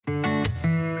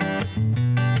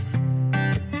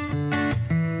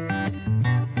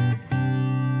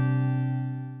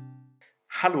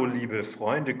Hallo, liebe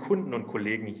Freunde, Kunden und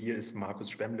Kollegen. Hier ist Markus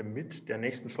Spemle mit der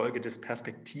nächsten Folge des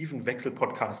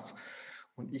Perspektivenwechsel-Podcasts.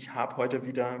 Und ich habe heute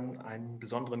wieder einen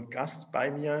besonderen Gast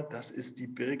bei mir. Das ist die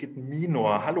Birgit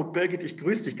Minor. Hallo Birgit, ich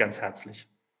grüße dich ganz herzlich.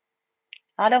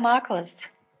 Hallo Markus.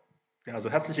 Ja, also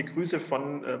herzliche Grüße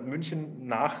von München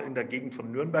nach in der Gegend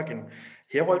von Nürnberg. In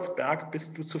Heroldsberg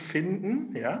bist du zu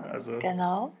finden. Ja, also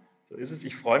Genau. so ist es.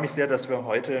 Ich freue mich sehr, dass wir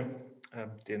heute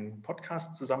den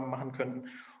Podcast zusammen machen können.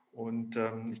 Und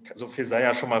so viel sei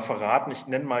ja schon mal verraten. Ich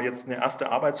nenne mal jetzt eine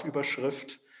erste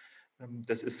Arbeitsüberschrift.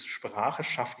 Das ist Sprache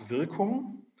schafft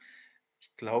Wirkung.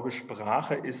 Ich glaube,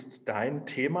 Sprache ist dein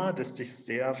Thema, das dich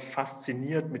sehr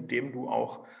fasziniert, mit dem du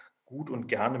auch gut und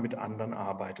gerne mit anderen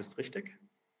arbeitest, richtig?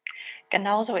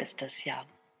 Genau so ist es, ja.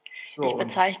 So, Ich und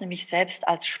bezeichne mich selbst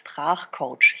als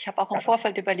Sprachcoach. Ich habe auch im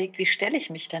Vorfeld überlegt, wie stelle ich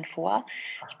mich denn vor?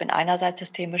 Ich bin einerseits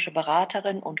systemische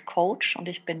Beraterin und Coach und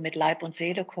ich bin mit Leib und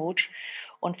Seele Coach.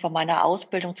 Und von meiner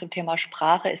Ausbildung zum Thema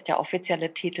Sprache ist der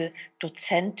offizielle Titel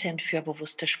Dozentin für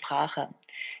bewusste Sprache.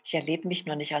 Ich erlebe mich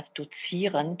nur nicht als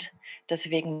dozierend,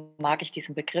 deswegen mag ich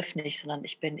diesen Begriff nicht, sondern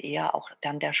ich bin eher auch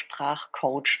dann der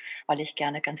Sprachcoach, weil ich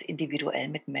gerne ganz individuell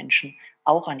mit Menschen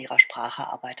auch an ihrer Sprache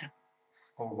arbeite.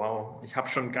 oh wow, ich habe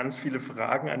schon ganz viele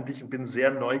Fragen an dich und bin sehr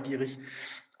neugierig.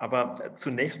 Aber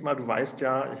zunächst mal, du weißt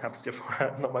ja, ich habe es dir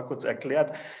vorher noch mal kurz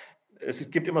erklärt,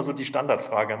 es gibt immer so die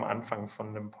Standardfrage am Anfang von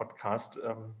einem Podcast.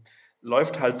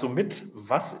 Läuft halt so mit,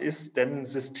 was ist denn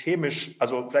systemisch?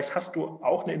 Also vielleicht hast du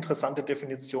auch eine interessante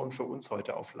Definition für uns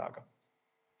heute auf Lager.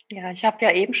 Ja, ich habe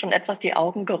ja eben schon etwas die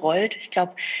Augen gerollt. Ich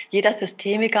glaube, jeder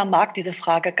Systemiker mag diese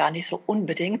Frage gar nicht so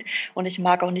unbedingt und ich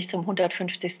mag auch nicht zum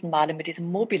 150. Male mit diesem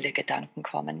mobile Gedanken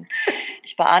kommen.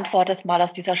 Ich beantworte es mal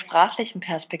aus dieser sprachlichen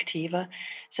Perspektive.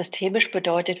 Systemisch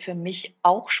bedeutet für mich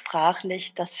auch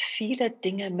sprachlich, dass viele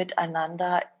Dinge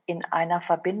miteinander in einer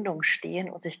Verbindung stehen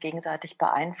und sich gegenseitig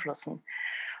beeinflussen.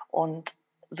 Und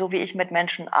so wie ich mit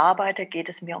Menschen arbeite, geht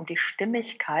es mir um die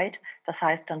Stimmigkeit. Das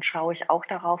heißt, dann schaue ich auch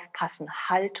darauf, passen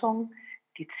Haltung,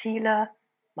 die Ziele,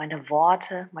 meine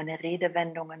Worte, meine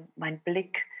Redewendungen, mein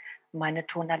Blick, meine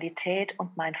Tonalität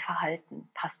und mein Verhalten.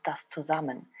 Passt das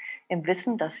zusammen? Im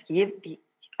Wissen, dass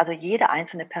also jede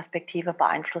einzelne Perspektive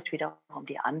beeinflusst wiederum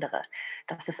die andere.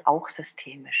 Das ist auch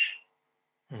systemisch.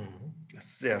 Mhm. Das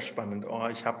ist sehr spannend. Oh,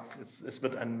 es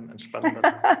wird ein spannender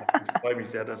Nachmittag. Ich freue mich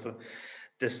sehr, dass wir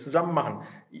das zusammen machen.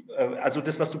 Also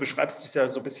das, was du beschreibst, ist ja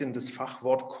so ein bisschen das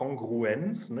Fachwort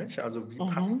Kongruenz, nicht? Also wie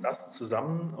passt Mhm. das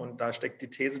zusammen? Und da steckt die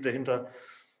These dahinter,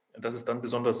 dass es dann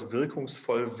besonders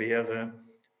wirkungsvoll wäre,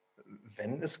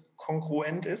 wenn es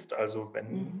kongruent ist, also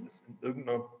wenn Mhm. es in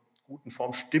irgendeiner guten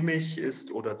Form stimmig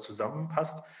ist oder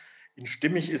zusammenpasst. In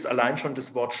stimmig ist allein schon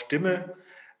das Wort Stimme.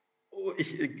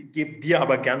 Ich gebe dir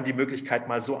aber gern die Möglichkeit,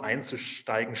 mal so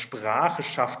einzusteigen. Sprache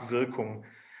schafft Wirkung.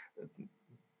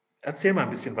 Erzähl mal ein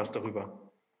bisschen was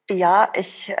darüber. Ja,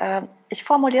 ich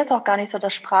formuliere es auch gar nicht so,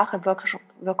 dass Sprache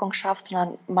Wirkung schafft,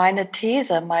 sondern meine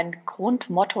These, mein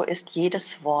Grundmotto ist,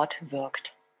 jedes Wort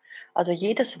wirkt. Also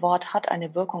jedes Wort hat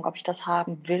eine Wirkung, ob ich das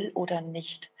haben will oder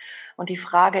nicht. Und die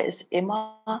Frage ist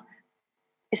immer,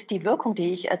 ist die Wirkung,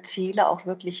 die ich erziele, auch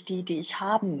wirklich die, die ich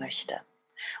haben möchte?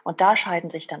 Und da scheiden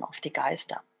sich dann oft die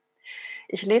Geister.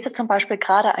 Ich lese zum Beispiel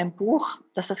gerade ein Buch,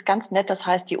 das ist ganz nett, das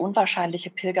heißt Die unwahrscheinliche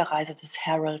Pilgerreise des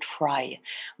Harold Fry.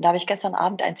 Und da habe ich gestern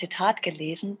Abend ein Zitat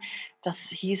gelesen, das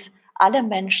hieß, alle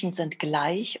Menschen sind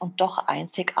gleich und doch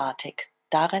einzigartig.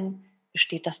 Darin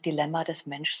besteht das Dilemma des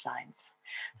Menschseins.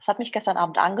 Das hat mich gestern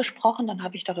Abend angesprochen, dann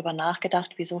habe ich darüber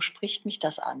nachgedacht, wieso spricht mich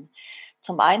das an?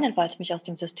 Zum einen, weil es mich aus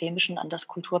dem Systemischen an das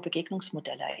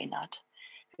Kulturbegegnungsmodell erinnert.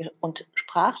 Und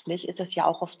sprachlich ist es ja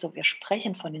auch oft so, wir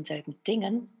sprechen von denselben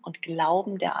Dingen und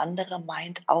glauben, der andere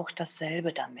meint auch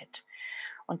dasselbe damit.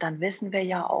 Und dann wissen wir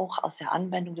ja auch aus der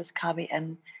Anwendung des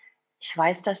KBM, ich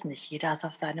weiß das nicht, jeder ist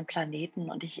auf seinem Planeten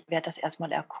und ich werde das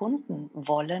erstmal erkunden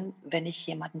wollen, wenn ich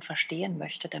jemanden verstehen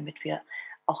möchte, damit wir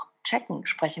auch checken,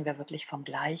 sprechen wir wirklich vom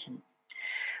Gleichen.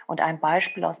 Und ein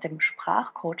Beispiel aus dem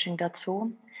Sprachcoaching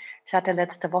dazu. Ich hatte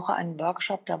letzte Woche einen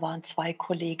Workshop, da waren zwei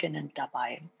Kolleginnen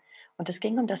dabei. Und es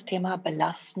ging um das Thema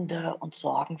belastende und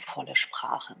sorgenvolle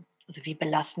Sprache. Also wie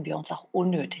belasten wir uns auch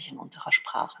unnötig in unserer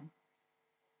Sprache.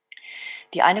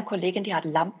 Die eine Kollegin, die hat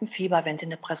Lampenfieber, wenn sie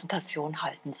eine Präsentation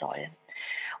halten soll.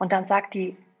 Und dann sagt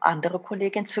die andere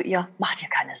Kollegin zu ihr, mach dir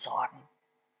keine Sorgen.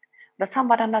 Das haben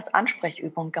wir dann als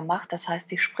Ansprechübung gemacht. Das heißt,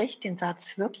 sie spricht den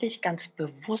Satz wirklich ganz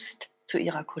bewusst zu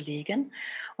ihrer Kollegin.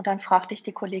 Und dann fragte ich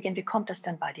die Kollegin, wie kommt es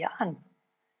denn bei dir an?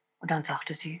 Und dann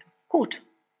sagte sie, gut,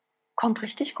 kommt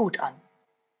richtig gut an.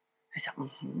 Ich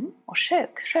sage, oh schön,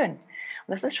 schön. Und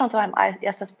das ist schon so ein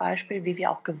erstes Beispiel, wie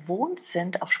wir auch gewohnt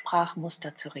sind, auf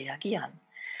Sprachmuster zu reagieren.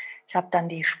 Ich habe dann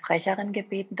die Sprecherin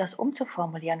gebeten, das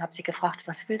umzuformulieren, habe sie gefragt,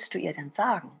 was willst du ihr denn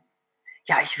sagen?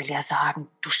 Ja, ich will ihr sagen,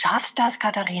 du schaffst das,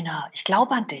 Katharina, ich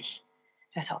glaube an dich.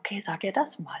 Ich so, okay, sag ihr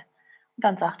das mal. Und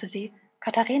dann sagte sie,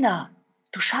 Katharina,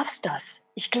 du schaffst das,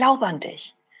 ich glaube an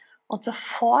dich. Und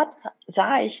sofort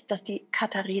sah ich, dass die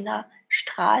Katharina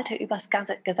strahlte übers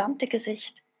ganze gesamte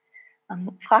Gesicht.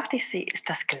 Dann fragte ich sie, ist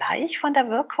das gleich von der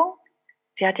Wirkung?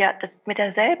 Sie hat ja das, mit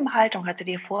derselben Haltung hat sie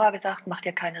dir vorher gesagt, mach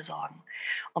dir keine Sorgen.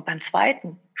 Und beim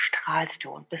zweiten strahlst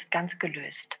du und bist ganz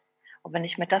gelöst. Und wenn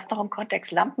ich mir das noch im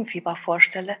Kontext Lampenfieber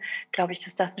vorstelle, glaube ich,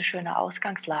 ist das eine schöne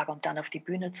Ausgangslage, um dann auf die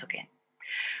Bühne zu gehen.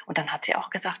 Und dann hat sie auch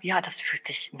gesagt, ja, das fühlt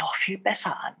sich noch viel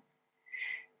besser an.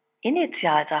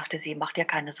 Initial sagte sie, mach dir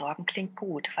keine Sorgen, klingt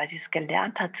gut, weil sie es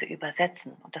gelernt hat zu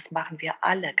übersetzen. Und das machen wir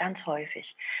alle ganz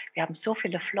häufig. Wir haben so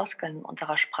viele Floskeln in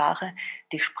unserer Sprache,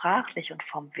 die sprachlich und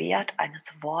vom Wert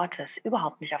eines Wortes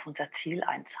überhaupt nicht auf unser Ziel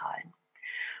einzahlen.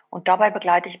 Und dabei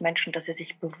begleite ich Menschen, dass sie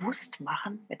sich bewusst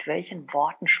machen, mit welchen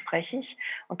Worten spreche ich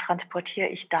und transportiere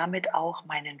ich damit auch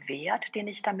meinen Wert, den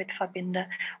ich damit verbinde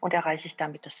und erreiche ich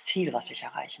damit das Ziel, was ich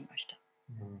erreichen möchte.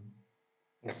 Mhm.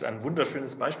 Das ist ein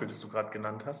wunderschönes Beispiel, das du gerade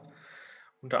genannt hast.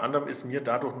 Unter anderem ist mir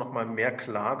dadurch nochmal mehr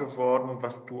klar geworden,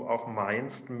 was du auch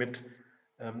meinst mit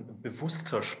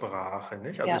bewusster Sprache.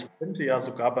 Nicht? Also Ja, ich könnte ja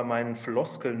sogar bei meinen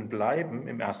Floskeln bleiben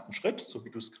im ersten Schritt, so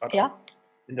wie du es gerade auch ja,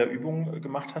 in der Übung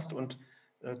gemacht hast. Und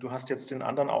du hast jetzt den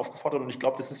anderen aufgefordert. Und ich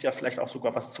glaube, das ist ja vielleicht auch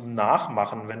sogar was zum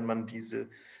Nachmachen, wenn man diesen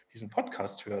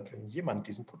Podcast hört, wenn jemand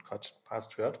diesen Podcast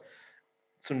hört,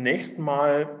 zunächst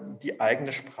mal die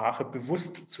eigene Sprache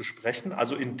bewusst zu sprechen,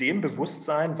 also in dem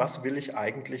Bewusstsein, was will ich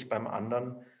eigentlich beim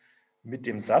anderen mit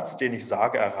dem Satz, den ich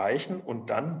sage, erreichen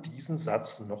und dann diesen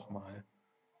Satz nochmal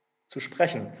zu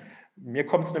sprechen. Mir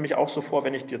kommt es nämlich auch so vor,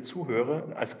 wenn ich dir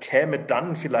zuhöre, als käme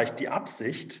dann vielleicht die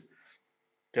Absicht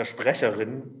der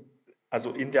Sprecherin,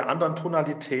 also in der anderen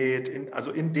Tonalität,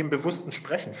 also in dem bewussten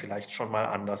Sprechen vielleicht schon mal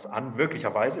anders an,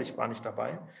 möglicherweise, ich war nicht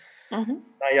dabei. mhm,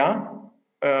 Naja,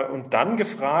 und dann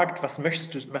gefragt, was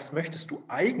möchtest du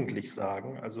eigentlich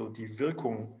sagen? Also die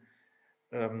Wirkung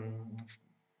ähm,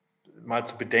 mal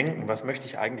zu bedenken, was möchte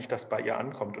ich eigentlich, dass bei ihr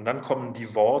ankommt? Und dann kommen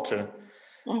die Worte.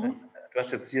 mhm. Du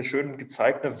hast jetzt hier schön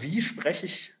gezeigt, ne, wie spreche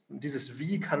ich? Dieses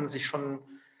Wie kann sich schon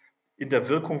in der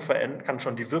Wirkung verändern, kann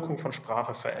schon die Wirkung von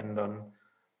Sprache verändern.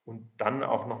 Und dann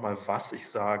auch nochmal, was ich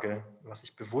sage, was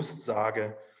ich bewusst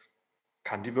sage,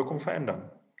 kann die Wirkung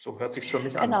verändern. So hört sich für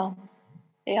mich an. Genau.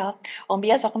 Ja, und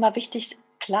mir ist auch immer wichtig,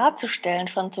 klarzustellen,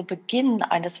 schon zu Beginn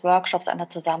eines Workshops, einer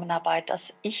Zusammenarbeit,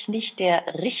 dass ich nicht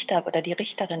der Richter oder die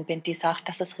Richterin bin, die sagt,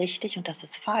 das ist richtig und das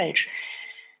ist falsch.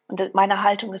 Und meine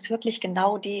Haltung ist wirklich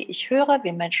genau die, ich höre,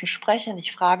 wie Menschen sprechen,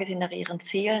 ich frage sie nach ihren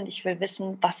Zielen, ich will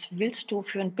wissen, was willst du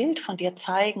für ein Bild von dir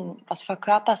zeigen, was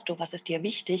verkörperst du, was ist dir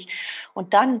wichtig?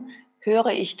 Und dann höre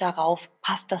ich darauf,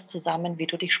 passt das zusammen, wie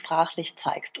du dich sprachlich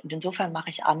zeigst. Und insofern mache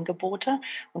ich Angebote.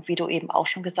 Und wie du eben auch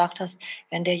schon gesagt hast,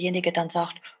 wenn derjenige dann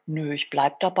sagt, nö, ich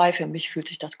bleibe dabei, für mich fühlt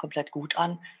sich das komplett gut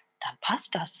an, dann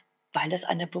passt das, weil es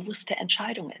eine bewusste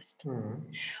Entscheidung ist.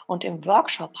 Mhm. Und im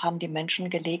Workshop haben die Menschen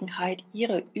Gelegenheit,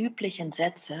 ihre üblichen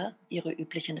Sätze, ihre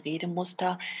üblichen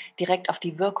Redemuster direkt auf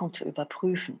die Wirkung zu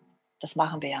überprüfen. Das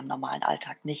machen wir ja im normalen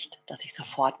Alltag nicht, dass ich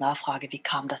sofort nachfrage, wie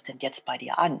kam das denn jetzt bei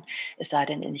dir an? Es sei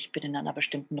denn, ich bin in einer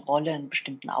bestimmten Rolle, einem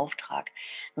bestimmten Auftrag.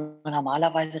 Nur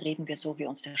normalerweise reden wir so, wie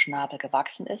uns der Schnabel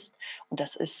gewachsen ist. Und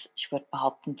das ist, ich würde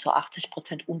behaupten, zu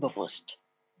 80% unbewusst.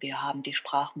 Wir haben die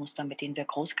Sprachmuster, mit denen wir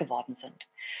groß geworden sind.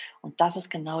 Und das ist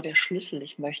genau der Schlüssel.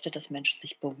 Ich möchte, dass Menschen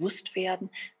sich bewusst werden,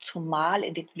 zumal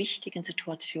in den wichtigen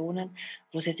Situationen,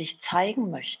 wo sie sich zeigen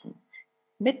möchten,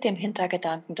 mit dem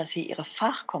Hintergedanken, dass sie ihre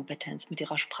Fachkompetenz mit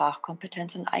ihrer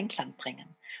Sprachkompetenz in Einklang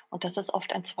bringen. Und das ist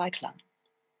oft ein Zweiklang.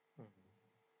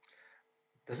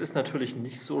 Das ist natürlich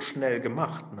nicht so schnell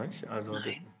gemacht, nicht? Also,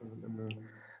 das Nein. ist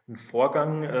 'n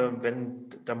Vorgang,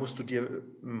 da musst du dir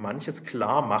manches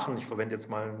klar machen. Ich verwende jetzt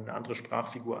mal eine andere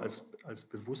Sprachfigur als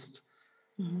bewusst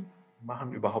Mhm.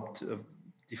 machen, überhaupt,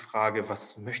 die Frage: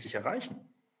 „Was möchte ich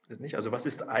erreichen?“ Das nicht? Also, was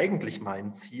ist eigentlich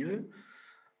mein Ziel?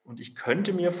 Und ich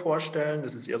könnte mir vorstellen,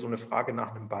 das ist eher so eine Frage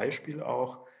nach einem Beispiel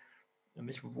auch,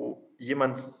 nicht, wo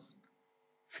jemand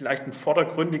vielleicht ein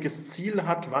vordergründiges Ziel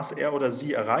hat, was er oder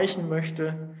sie erreichen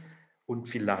möchte und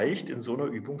vielleicht in so einer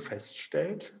Übung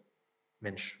feststellt: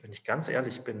 „Mensch, wenn ich ganz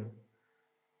ehrlich bin,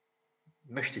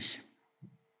 möchte ich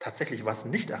tatsächlich was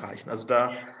nicht erreichen.“ Also,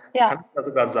 da kann Ja, es ja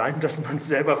sogar sein, dass man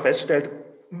selber feststellt: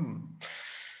 „Hm,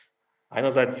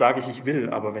 einerseits sage ich, ich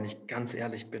will, aber wenn ich ganz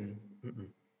ehrlich bin,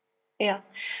 ja.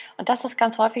 Und das ist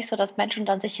ganz häufig so, dass Menschen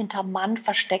dann sich hinterm Mann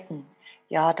verstecken.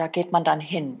 Ja, da geht man dann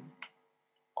hin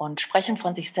und sprechen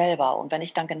von sich selber. Und wenn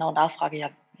ich dann genau nachfrage,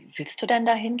 ja, willst du denn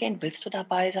da hingehen? Willst du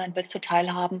dabei sein? Willst du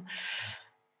teilhaben?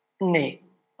 Nee.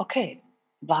 Okay.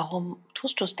 Warum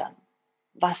tust du es dann?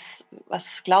 Was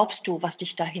glaubst du, was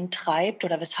dich dahin treibt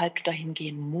oder weshalb du dahin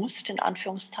gehen musst, in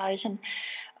Anführungszeichen?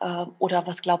 Oder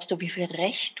was glaubst du, wie viel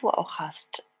Recht du auch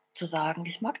hast, zu sagen,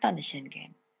 ich mag da nicht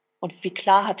hingehen? Und wie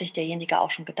klar hat sich derjenige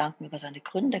auch schon Gedanken über seine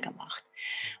Gründe gemacht?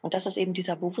 Und das ist eben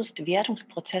dieser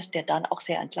Bewusstwerdungsprozess, der dann auch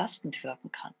sehr entlastend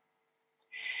wirken kann.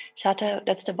 Ich hatte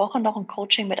letzte Woche noch ein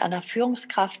Coaching mit einer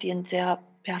Führungskraft, die einen sehr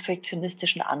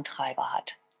perfektionistischen Antreiber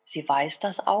hat. Sie weiß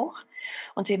das auch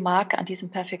und sie mag an diesem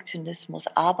Perfektionismus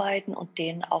arbeiten und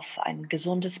den auf ein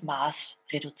gesundes Maß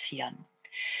reduzieren.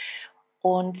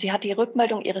 Und sie hat die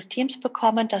Rückmeldung ihres Teams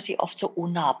bekommen, dass sie oft so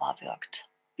unnahbar wirkt,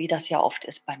 wie das ja oft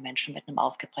ist bei Menschen mit einem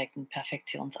ausgeprägten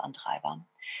Perfektionsantreiber.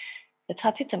 Jetzt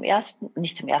hat sie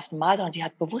nicht zum ersten Mal, sondern sie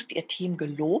hat bewusst ihr Team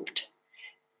gelobt.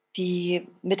 Die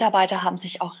Mitarbeiter haben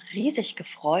sich auch riesig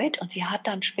gefreut und sie hat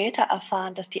dann später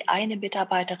erfahren, dass die eine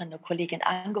Mitarbeiterin eine Kollegin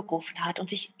angerufen hat und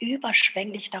sich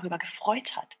überschwänglich darüber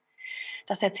gefreut hat.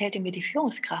 Das erzählte mir die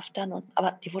Führungskraft dann,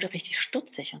 aber die wurde richtig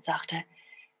stutzig und sagte,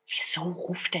 wieso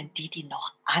ruft denn die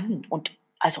noch an und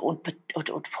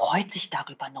freut sich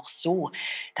darüber noch so?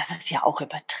 Das ist ja auch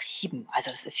übertrieben. Also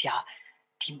das ist ja,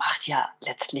 die macht ja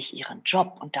letztlich ihren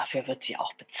Job und dafür wird sie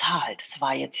auch bezahlt. Es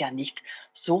war jetzt ja nicht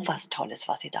so was Tolles,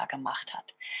 was sie da gemacht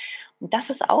hat. Und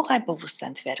das ist auch ein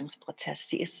Bewusstseinswerdungsprozess.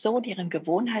 Sie ist so in ihrem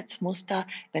Gewohnheitsmuster,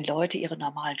 wenn Leute ihren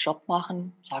normalen Job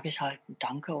machen, sage ich halt ein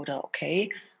Danke oder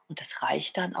okay und das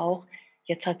reicht dann auch.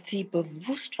 Jetzt hat sie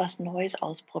bewusst was Neues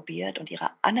ausprobiert und ihre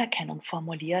Anerkennung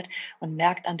formuliert und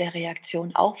merkt an der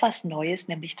Reaktion auch was Neues,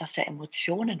 nämlich dass da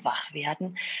Emotionen wach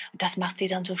werden. Und das macht sie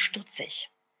dann so stutzig.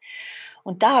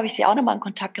 Und da habe ich sie auch nochmal in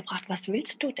Kontakt gebracht, was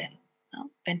willst du denn? Ja,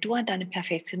 wenn du an deinem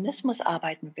Perfektionismus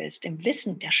arbeiten willst, im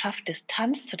Wissen, der schafft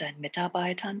Distanz zu deinen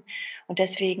Mitarbeitern und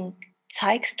deswegen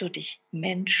zeigst du dich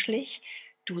menschlich,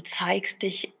 du zeigst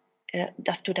dich,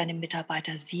 dass du deine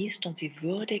Mitarbeiter siehst und sie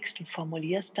würdigst und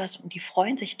formulierst das und die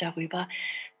freuen sich darüber,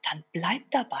 dann bleib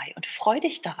dabei und freu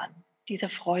dich daran. Diese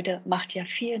Freude macht ja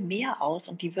viel mehr aus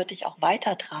und die wird dich auch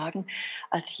weitertragen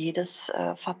als jede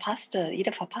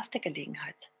verpasste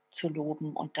Gelegenheit zu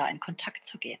loben und da in Kontakt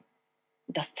zu gehen.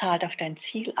 Das zahlt auf dein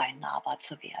Ziel ein, nahbar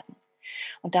zu werden.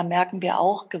 Und da merken wir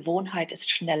auch, Gewohnheit ist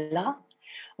schneller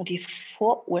und die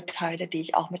Vorurteile, die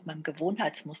ich auch mit meinem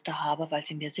Gewohnheitsmuster habe, weil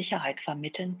sie mir Sicherheit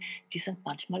vermitteln, die sind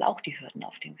manchmal auch die Hürden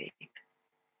auf dem Weg.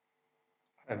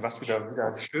 Was wieder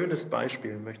ein schönes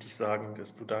Beispiel, möchte ich sagen,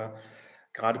 dass du da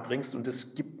gerade bringst. Und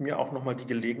das gibt mir auch nochmal die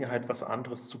Gelegenheit, was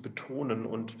anderes zu betonen.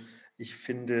 Und ich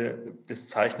finde, das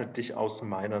zeichnet dich aus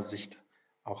meiner Sicht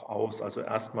auch aus. Also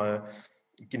erstmal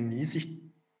genieße ich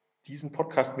diesen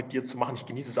Podcast mit dir zu machen. Ich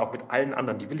genieße es auch mit allen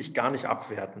anderen. Die will ich gar nicht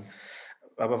abwerten.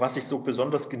 Aber was ich so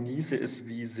besonders genieße, ist,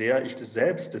 wie sehr ich das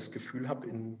selbst das Gefühl habe,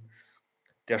 in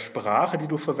der Sprache, die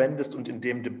du verwendest und in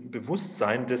dem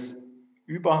Bewusstsein, das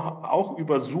auch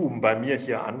über Zoom bei mir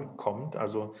hier ankommt,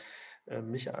 also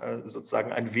mich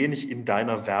sozusagen ein wenig in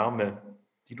deiner Wärme,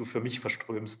 die du für mich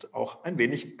verströmst, auch ein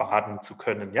wenig baden zu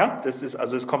können. Ja, das ist,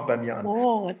 also es kommt bei mir an.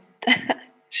 Oh, Mal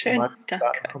schön, da ein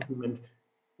danke. Kompliment.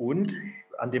 Und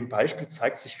an dem Beispiel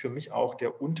zeigt sich für mich auch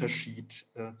der Unterschied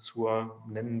zur,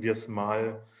 nennen wir es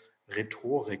mal,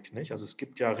 Rhetorik. Nicht? Also es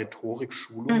gibt ja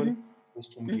Rhetorikschulungen, Mhm. wo es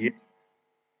darum geht,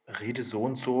 Mhm. rede so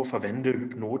und so, verwende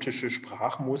hypnotische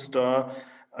Sprachmuster,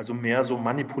 also mehr so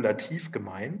manipulativ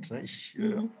gemeint. Ne?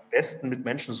 Mhm. Am besten mit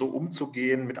Menschen so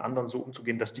umzugehen, mit anderen so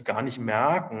umzugehen, dass die gar nicht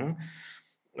merken,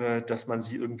 dass man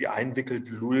sie irgendwie einwickelt,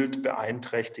 lullt,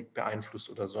 beeinträchtigt, beeinflusst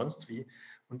oder sonst wie.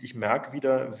 Und ich merke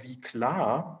wieder, wie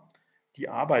klar die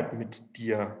Arbeit mit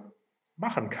dir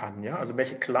machen kann. Ja? Also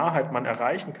welche Klarheit man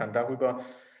erreichen kann darüber.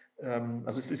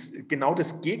 Also es ist genau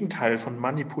das Gegenteil von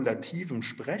manipulativem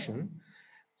Sprechen,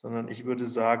 sondern ich würde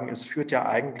sagen, es führt ja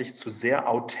eigentlich zu sehr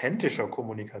authentischer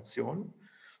Kommunikation,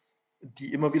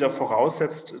 die immer wieder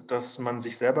voraussetzt, dass man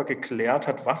sich selber geklärt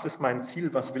hat, was ist mein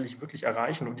Ziel, was will ich wirklich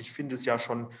erreichen. Und ich finde es ja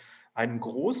schon einen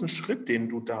großen Schritt, den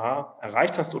du da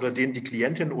erreicht hast oder den die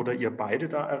Klientin oder ihr beide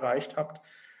da erreicht habt.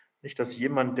 Nicht, dass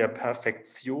jemand, der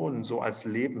Perfektion so als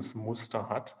Lebensmuster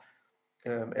hat,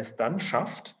 es dann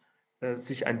schafft,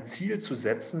 sich ein Ziel zu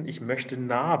setzen, ich möchte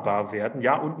nahbar werden,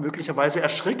 ja, und möglicherweise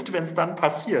erschrickt, wenn es dann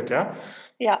passiert, ja.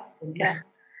 Ja, ja,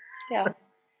 ja.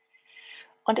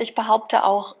 Und ich behaupte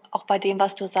auch bei dem,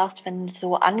 was du sagst, wenn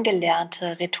so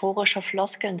angelernte rhetorische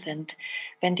Floskeln sind,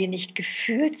 wenn die nicht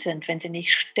gefühlt sind, wenn sie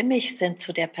nicht stimmig sind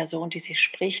zu der Person, die sie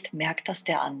spricht, merkt das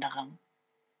der andere.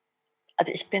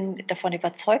 Also ich bin davon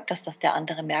überzeugt, dass das der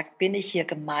andere merkt, bin ich hier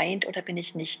gemeint oder bin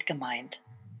ich nicht gemeint.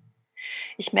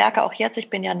 Ich merke auch jetzt, ich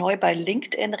bin ja neu bei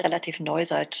LinkedIn, relativ neu,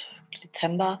 seit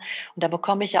Dezember. Und da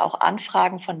bekomme ich ja auch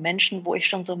Anfragen von Menschen, wo ich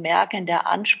schon so merke, in der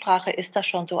Ansprache ist das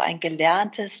schon so ein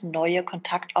gelerntes, neue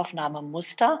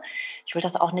Kontaktaufnahmemuster. Ich will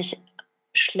das auch nicht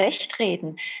schlecht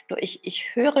reden, nur ich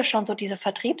höre schon so diese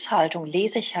Vertriebshaltung,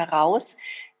 lese ich heraus,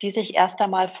 die sich erst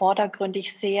einmal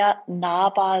vordergründig sehr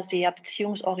nahbar, sehr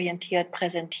beziehungsorientiert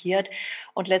präsentiert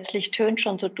und letztlich tönt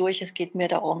schon so durch, es geht mir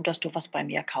darum, dass du was bei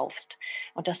mir kaufst.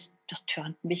 Und das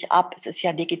turnt mich ab. Es ist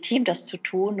ja legitim, das zu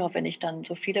tun, nur wenn ich dann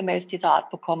so viele Mails dieser Art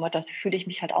bekomme, das fühle ich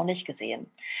mich halt auch nicht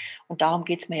gesehen. Und darum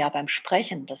geht es mir ja beim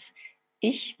Sprechen, dass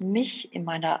ich mich in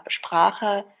meiner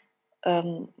Sprache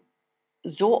ähm,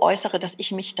 so äußere, dass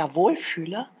ich mich da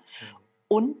wohlfühle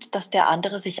und dass der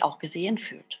andere sich auch gesehen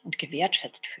fühlt und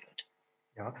gewertschätzt fühlt.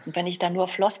 Ja. Und wenn ich dann nur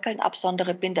Floskeln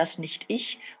absondere, bin das nicht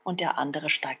ich und der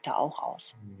andere steigt da auch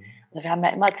aus. Also wir haben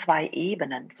ja immer zwei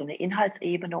Ebenen, so eine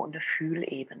Inhaltsebene und eine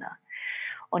Fühlebene.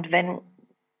 Und wenn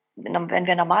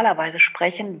wir normalerweise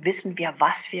sprechen, wissen wir,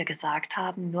 was wir gesagt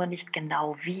haben, nur nicht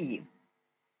genau wie.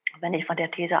 Wenn ich von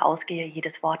der These ausgehe,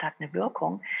 jedes Wort hat eine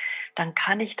Wirkung, dann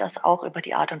kann ich das auch über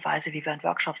die Art und Weise, wie wir in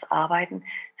Workshops arbeiten,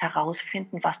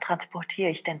 herausfinden, was transportiere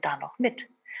ich denn da noch mit.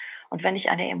 Und wenn ich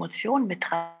eine Emotion mit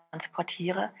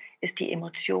transportiere, ist die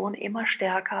Emotion immer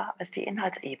stärker als die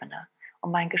Inhaltsebene.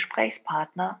 Und mein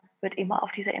Gesprächspartner wird immer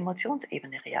auf diese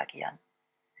Emotionsebene reagieren.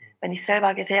 Wenn ich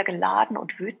selber sehr geladen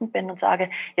und wütend bin und sage,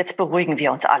 jetzt beruhigen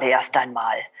wir uns alle erst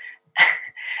einmal,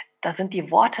 da sind die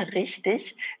Worte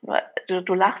richtig. Nur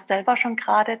du lachst selber schon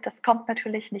gerade, das kommt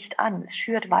natürlich nicht an. Es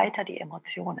schürt weiter die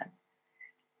Emotionen.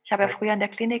 Ich habe ja früher in der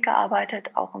Klinik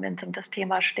gearbeitet, auch wenn es um das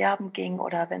Thema Sterben ging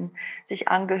oder wenn sich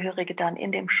Angehörige dann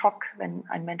in dem Schock, wenn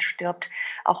ein Mensch stirbt,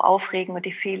 auch aufregen und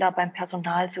die Fehler beim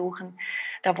Personal suchen.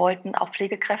 Da wollten auch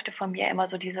Pflegekräfte von mir immer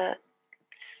so diese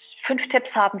 5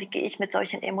 Tipps haben, wie gehe ich mit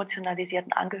solchen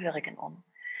emotionalisierten Angehörigen um.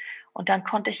 Und dann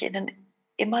konnte ich ihnen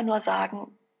immer nur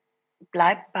sagen,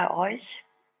 bleibt bei euch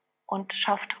und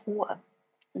schafft Ruhe.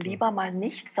 Lieber mal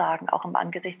nichts sagen, auch im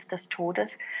Angesicht des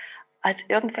Todes, als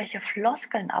irgendwelche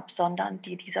Floskeln absondern,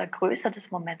 die dieser Größe des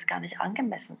Moments gar nicht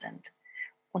angemessen sind.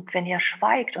 Und wenn ihr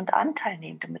schweigt und Anteil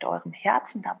nehmt und mit eurem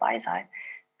Herzen dabei seid,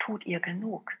 tut ihr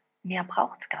genug. Mehr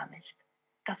braucht es gar nicht.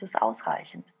 Das ist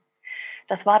ausreichend.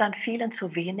 Das war dann vielen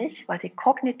zu wenig, weil sie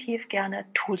kognitiv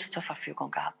gerne Tools zur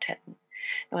Verfügung gehabt hätten.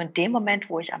 Nur in dem Moment,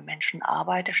 wo ich am Menschen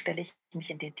arbeite, stelle ich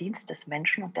mich in den Dienst des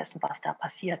Menschen und dessen, was da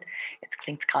passiert. Jetzt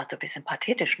klingt es gerade so ein bisschen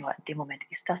pathetisch, nur in dem Moment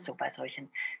ist das so bei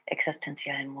solchen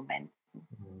existenziellen Momenten.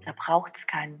 Da braucht es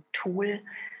kein Tool,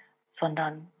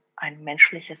 sondern ein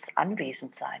menschliches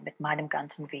Anwesendsein mit meinem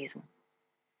ganzen Wesen.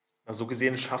 So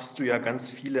gesehen schaffst du ja ganz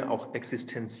viele auch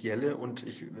existenzielle und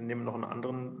ich nehme noch ein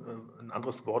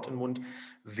anderes Wort in den Mund,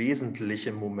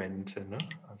 wesentliche Momente. Ne?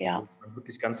 Also Ja. wo man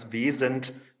wirklich ganz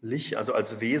wesentlich, also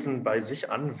als Wesen bei sich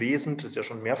anwesend, ist ja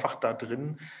schon mehrfach da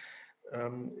drin,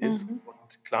 ist. Mhm.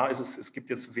 Und klar ist es gibt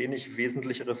jetzt wenig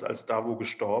Wesentlicheres als da, wo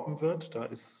gestorben wird. Da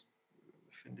ist,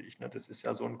 finde ich, ne, das ist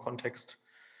ja so ein Kontext,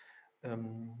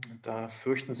 da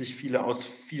fürchten sich viele aus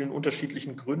vielen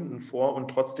unterschiedlichen Gründen vor und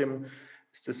trotzdem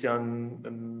ist es ja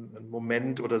ein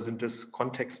Moment oder sind es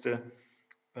Kontexte,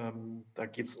 da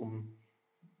geht es um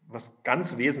was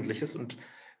ganz Wesentliches und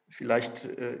vielleicht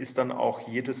ist dann auch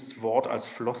jedes Wort als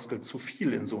Floskel zu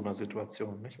viel in so einer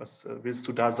Situation. Nicht? Was willst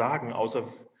du da sagen, außer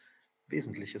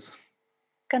Wesentliches?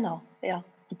 Genau, ja.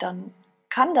 Und dann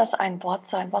kann das ein Wort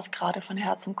sein, was gerade von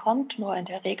Herzen kommt, nur in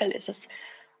der Regel ist es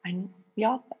ein,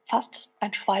 ja, fast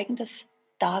ein schweigendes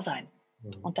Dasein.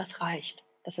 Mhm. Und das reicht.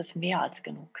 Das ist mehr als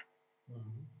genug.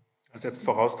 Mhm. Das setzt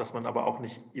voraus, dass man aber auch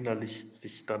nicht innerlich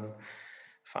sich dann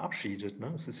verabschiedet. Ne?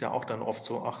 Es ist ja auch dann oft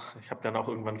so, ach, ich habe dann auch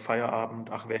irgendwann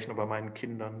Feierabend, ach, wäre ich nur bei meinen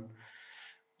Kindern.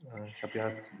 Ich habe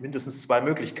ja mindestens zwei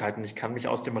Möglichkeiten. Ich kann mich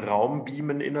aus dem Raum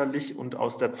beamen innerlich und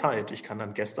aus der Zeit. Ich kann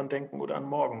an gestern denken oder an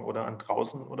morgen oder an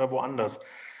draußen oder woanders.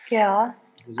 Ja,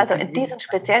 Also so also viele in diesen Möglichkeiten.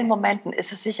 speziellen Momenten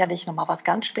ist es sicherlich noch mal was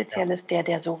ganz Ja. Spezielles.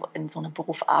 Der so in so einem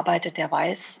Beruf arbeitet, der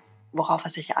weiß, worauf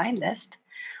er sich einlässt.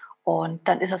 Und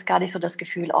dann ist es gar nicht so das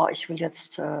Gefühl: „Oh, ich will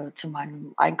jetzt, zu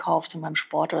meinem Einkauf, zu meinem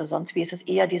Sport oder sonst wie.“ Es ist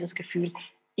eher dieses Gefühl: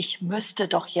 „Ich müsste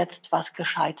doch jetzt was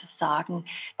Gescheites sagen,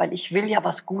 weil ich will ja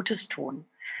was Gutes tun.“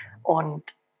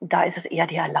 Und da ist es eher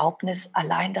die Erlaubnis,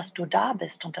 allein, dass du da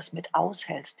bist und das mit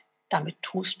aushältst, damit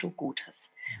tust du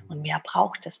Gutes. Und mehr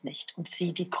braucht es nicht. Und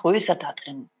sieh die Größe da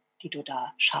drin, die du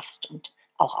da schaffst und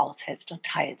auch aushältst und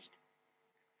teilst.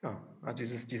 Ja, die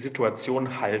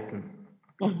Situation halten.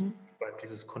 Also Mhm.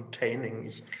 dieses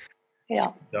Containing.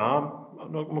 Ja, Ja,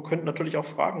 man könnte natürlich auch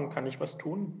fragen, kann ich was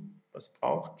tun? Was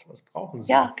brauchen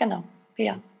Sie? ja, genau.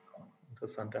 Ja.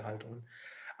 Interessante Haltungen.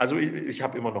 Also ich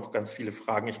habe immer noch ganz viele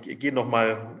Fragen. Ich gehe noch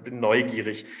mal, bin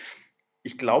neugierig.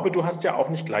 ich glaube, du hast ja auch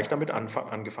nicht gleich damit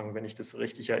angefangen, wenn ich das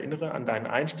richtig erinnere. An deinen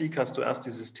Einstieg hast du erst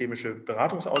die systemische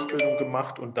Beratungsausbildung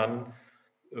gemacht und dann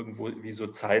irgendwo wie so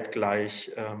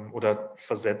zeitgleich oder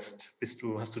versetzt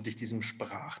hast du dich diesem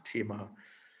Sprachthema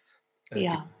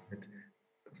Ja. gewidmet.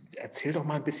 Erzähl doch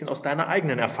mal ein bisschen aus deiner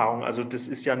eigenen Erfahrung. Also das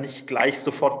ist ja nicht gleich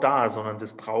sofort da, sondern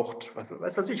das braucht, was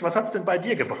hat es denn bei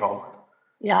dir gebraucht?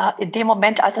 Ja, in dem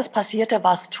Moment, als es passierte,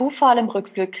 war es Zufall. Im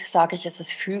Rückblick sage ich, es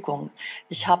ist Fügung.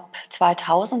 Ich habe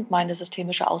 2000 meine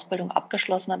systemische Ausbildung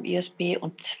abgeschlossen am ISB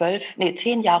und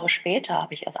 10 Jahre später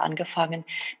habe ich erst angefangen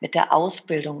mit der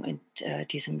Ausbildung in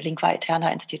diesem Lingua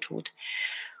Eterna Institut.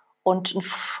 Und ein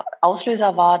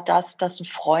Auslöser war das, dass ein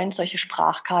Freund solche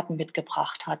Sprachkarten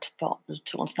mitgebracht hat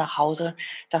zu uns nach Hause.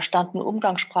 Da standen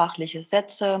umgangssprachliche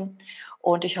Sätze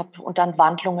und dann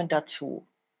Wandlungen dazu.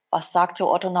 Was sagt so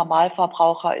Otto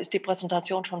Normalverbraucher? Ist die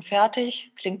Präsentation schon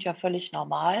fertig? Klingt ja völlig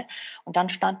normal. Und dann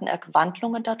standen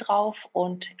Wandlungen da drauf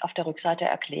und auf der Rückseite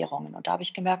Erklärungen. Und da habe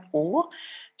ich gemerkt, oh,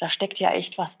 da steckt ja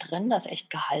echt was drin, da ist echt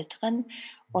Gehalt drin.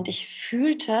 Und ich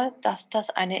fühlte, dass das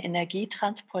eine Energie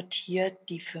transportiert,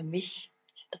 die für mich,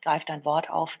 ich greife dein Wort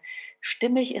auf,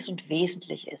 stimmig ist und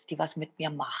wesentlich ist, die was mit mir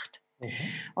macht. Mhm.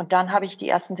 Und dann habe ich die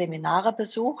ersten Seminare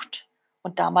besucht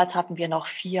und damals hatten wir noch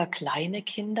 4 kleine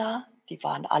Kinder, die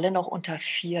waren alle noch unter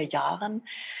 4 Jahren.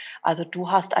 Also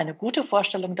du hast eine gute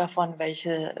Vorstellung davon,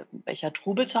 welcher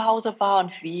Trubel zu Hause war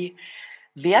und wie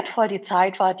wertvoll die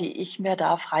Zeit war, die ich mir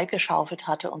da freigeschaufelt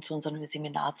hatte, um zu so einem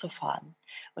Seminar zu fahren.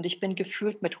 Und ich bin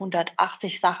gefühlt mit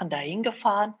 180 Sachen dahin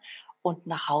gefahren und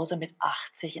nach Hause mit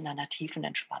 80 in einer tiefen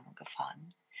Entspannung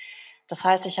gefahren. Das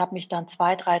heißt, ich habe mich dann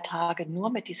 2, 3 Tage nur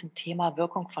mit diesem Thema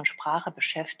Wirkung von Sprache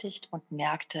beschäftigt und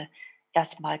merkte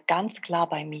erst mal ganz klar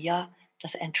bei mir,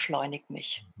 das entschleunigt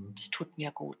mich. Mhm. Das tut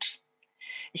mir gut.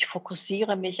 Ich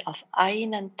fokussiere mich auf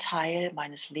einen Teil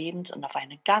meines Lebens und auf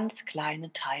einen ganz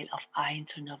kleinen Teil, auf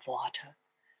einzelne Worte,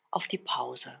 auf die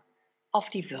Pause, auf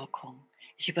die Wirkung.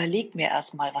 Ich überlege mir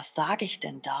erst mal, was sage ich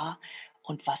denn da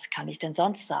und was kann ich denn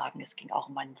sonst sagen? Es ging auch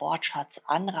um meinen Wortschatz,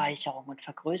 Anreicherung und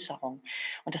Vergrößerung.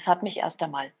 Und das hat mich erst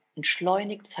einmal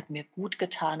entschleunigt, es hat mir gut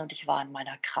getan und ich war in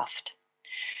meiner Kraft.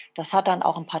 Das hat dann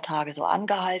auch ein paar Tage so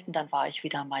angehalten. Dann war ich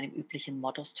wieder in meinem üblichen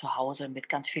Modus zu Hause mit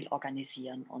ganz viel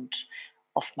Organisieren und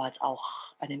oftmals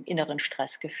auch einem inneren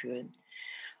Stressgefühl.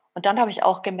 Und dann habe ich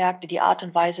auch gemerkt, die Art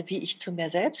und Weise, wie ich zu mir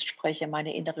selbst spreche,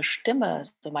 meine innere Stimme,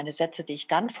 so meine Sätze, die ich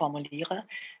dann formuliere,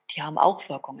 die haben auch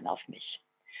Wirkungen auf mich.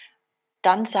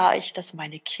 Dann sah ich, dass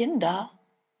meine Kinder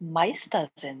Meister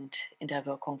sind in der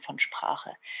Wirkung von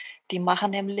Sprache. Die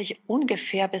machen nämlich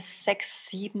ungefähr bis 6,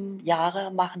 7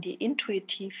 Jahre, machen die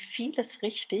intuitiv vieles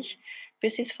richtig,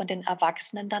 bis sie es von den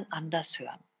Erwachsenen dann anders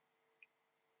hören.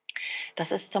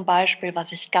 Das ist zum Beispiel,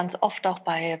 was ich ganz oft auch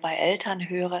bei Eltern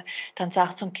höre, dann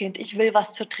sagt so ein Kind: „Ich will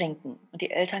was zu trinken.“ Und die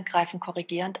Eltern greifen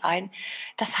korrigierend ein: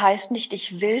 „Das heißt nicht,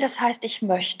 ich will, das heißt, ich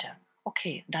möchte.“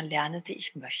 Okay, und dann lernen sie: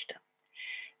 „Ich möchte.“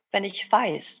 Wenn ich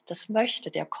weiß, das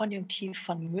möchte der Konjunktiv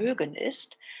von mögen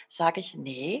ist, sage ich: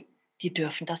 „Nee, die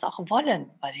dürfen das auch wollen,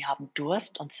 weil sie haben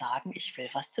Durst und sagen: ‚Ich will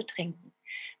was zu trinken.‘“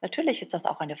 Natürlich ist das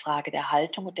auch eine Frage der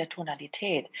Haltung und der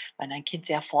Tonalität. Wenn ein Kind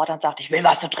sehr fordernd sagt: „Ich will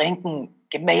was zu trinken,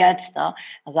 gib mir jetzt“, ne?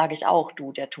 Dann sage ich auch: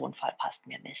 „Du, der Tonfall passt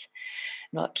mir nicht.“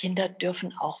 Nur Kinder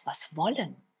dürfen auch was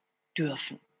wollen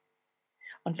dürfen.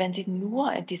 Und wenn sie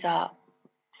nur in dieser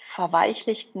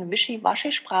verweichlichten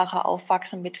Wischiwaschi-Sprache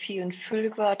aufwachsen mit vielen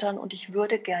Füllwörtern und ich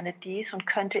würde gerne dies und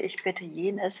könnte ich bitte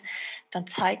jenes, dann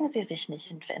zeigen sie sich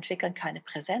nicht und entwickeln keine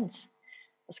Präsenz.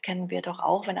 Das kennen wir doch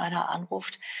auch, wenn einer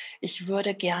anruft, ich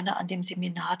würde gerne an dem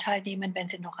Seminar teilnehmen, wenn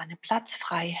Sie noch einen Platz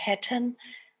frei hätten.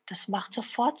 Das macht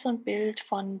sofort so ein Bild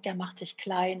von, der macht sich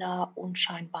kleiner,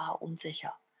 unscheinbar,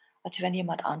 unsicher. Als wenn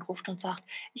jemand anruft und sagt,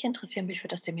 ich interessiere mich für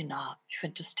das Seminar, ich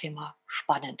finde das Thema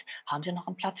spannend. Haben Sie noch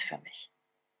einen Platz für mich?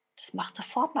 Das macht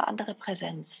sofort eine andere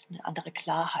Präsenz, eine andere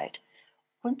Klarheit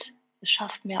und es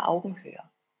schafft mehr Augenhöhe.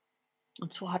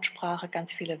 Und so hat Sprache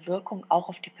ganz viele Wirkung, auch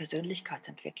auf die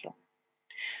Persönlichkeitsentwicklung.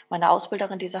 Meine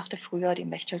Ausbilderin, die sagte früher, die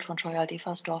Mechthild von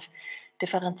Scheuer-Deversdorf,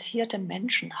 differenzierte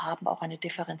Menschen haben auch eine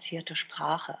differenzierte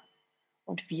Sprache.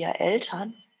 Und wir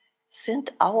Eltern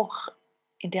sind auch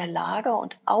in der Lage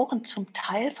und auch zum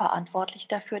Teil verantwortlich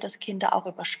dafür, dass Kinder auch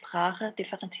über Sprache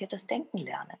differenziertes Denken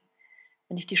lernen.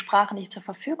 Wenn ich die Sprache nicht zur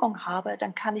Verfügung habe,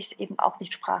 dann kann ich es eben auch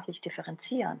nicht sprachlich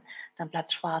differenzieren. Dann bleibt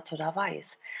es schwarz oder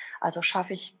weiß. Also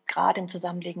schaffe ich gerade im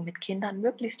Zusammenleben mit Kindern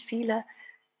möglichst viele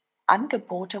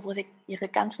Angebote, wo sie ihre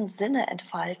ganzen Sinne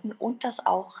entfalten und das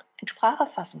auch in Sprache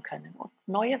fassen können und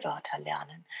neue Wörter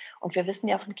lernen. Und wir wissen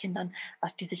ja von Kindern,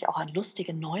 was die sich auch an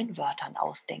lustigen neuen Wörtern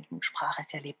ausdenken. Sprache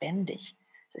ist ja lebendig.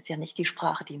 Es ist ja nicht die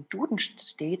Sprache, die im Duden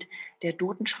steht. Der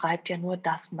Duden schreibt ja nur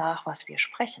das nach, was wir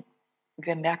sprechen. Und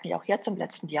wir merken ja auch jetzt im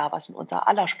letzten Jahr, was in unser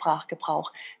aller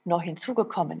Sprachgebrauch neu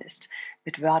hinzugekommen ist,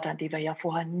 mit Wörtern, die wir ja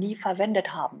vorher nie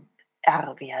verwendet haben.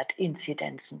 R-Wert,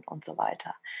 Inzidenzen und so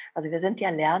weiter. Also wir sind ja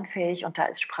lernfähig und da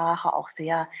ist Sprache auch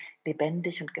sehr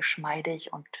lebendig und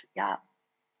geschmeidig und ja,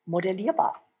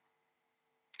 modellierbar.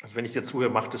 Also wenn ich dir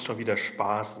zuhöre, macht es schon wieder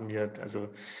Spaß.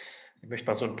 Ich möchte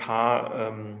mal so ein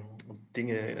paar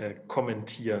Dinge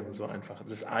kommentieren, so einfach.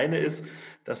 Das eine ist,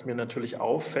 dass mir natürlich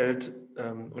auffällt,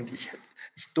 und ich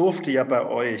durfte ja bei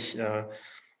euch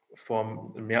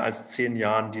vor mehr als 10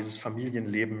 Jahren dieses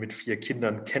Familienleben mit 4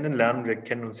 Kindern kennenlernen. Wir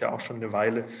kennen uns ja auch schon eine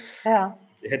Weile. Ja,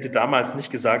 Ich hätte damals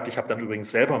nicht gesagt, ich habe dann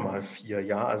übrigens selber mal 4,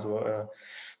 ja, also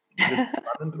das ist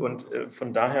spannend und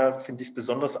von daher finde ich es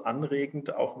besonders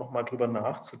anregend, auch nochmal drüber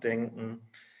nachzudenken,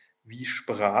 wie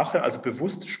Sprache, also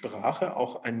bewusste Sprache,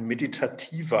 auch ein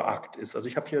meditativer Akt ist. Also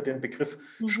ich habe hier den Begriff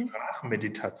mhm.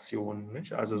 Sprachmeditation,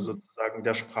 nicht? Also Mhm. sozusagen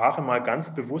der Sprache mal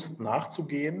ganz bewusst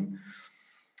nachzugehen.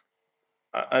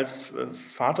 Als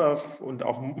Vater und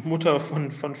auch Mutter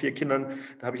von 4 Kindern,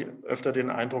 da habe ich öfter den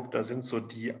Eindruck, da sind so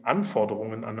die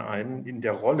Anforderungen an einen in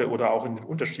der Rolle oder auch in den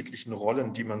unterschiedlichen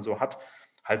Rollen, die man so hat,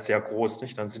 halt sehr groß,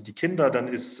 nicht? Dann sind die Kinder, dann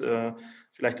ist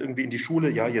vielleicht irgendwie in die Schule,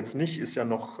 ja, jetzt nicht, ist ja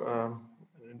noch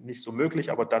nicht so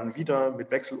möglich, aber dann wieder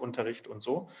mit Wechselunterricht und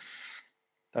so.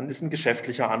 Dann ist ein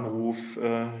geschäftlicher Anruf,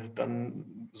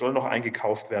 dann soll noch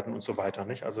eingekauft werden und so weiter,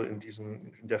 nicht? Also in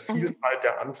der Mhm. Vielfalt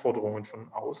der Anforderungen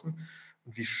von außen.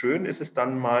 Und wie schön ist es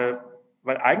dann mal,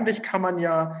 weil eigentlich kann man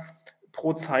ja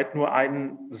pro Zeit nur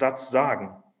einen Satz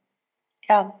sagen.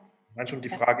 Ja, Dann schon die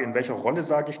ja. Frage, in welcher Rolle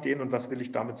sage ich den und was will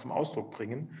ich damit zum Ausdruck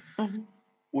bringen? Mhm.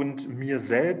 Und mir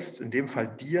selbst, in dem Fall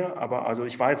dir, aber also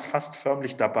ich war jetzt fast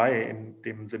förmlich dabei in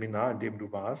dem Seminar, in dem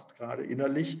du warst, gerade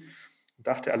innerlich, und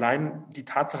dachte allein die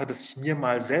Tatsache, dass ich mir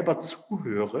mal selber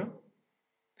zuhöre,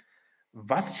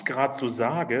 was ich gerade so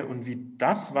sage und wie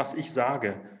das, was ich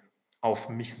sage, auf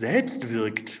mich selbst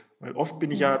wirkt. Weil oft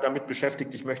bin ich ja Mhm. damit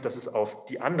beschäftigt, ich möchte, dass es auf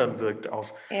die anderen wirkt,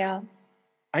 auf Ja.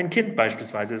 ein Kind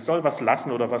beispielsweise. Es soll was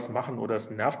lassen oder was machen oder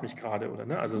es nervt mich gerade oder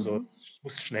ne, also so, Mhm. es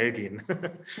muss schnell gehen.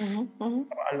 Mhm.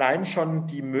 Mhm. Aber allein schon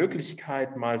die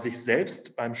Möglichkeit, mal sich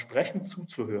selbst beim Sprechen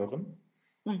zuzuhören,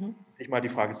 Mhm. sich mal die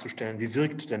Frage zu stellen, wie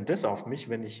wirkt denn das auf mich,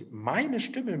 wenn ich meine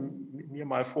Stimme mir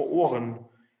mal vor Ohren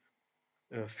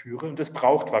führe? Und das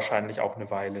braucht wahrscheinlich auch eine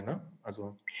Weile, ne?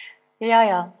 Also Ja,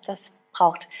 ja, das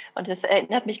braucht. Und das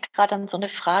erinnert mich gerade an so eine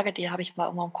Frage, die habe ich mal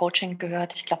irgendwo im Coaching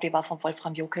gehört. Ich glaube, die war von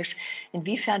Wolfram Jokisch.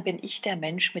 Inwiefern bin ich der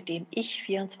Mensch, mit dem ich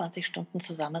 24 Stunden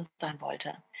zusammen sein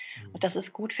wollte? Und das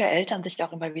ist gut für Eltern, sich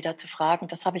auch immer wieder zu fragen.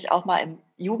 Das habe ich auch mal im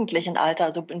jugendlichen Alter,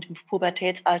 also im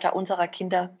Pubertätsalter unserer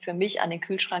Kinder für mich an den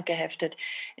Kühlschrank geheftet.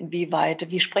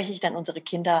 Wie spreche ich denn unsere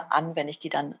Kinder an, wenn ich die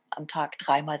dann am Tag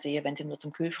dreimal sehe, wenn sie nur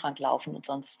zum Kühlschrank laufen und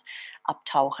sonst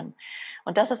abtauchen?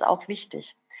 Und das ist auch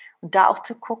wichtig. Und da auch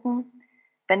zu gucken,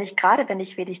 wenn ich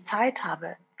wenig Zeit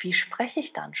habe, wie spreche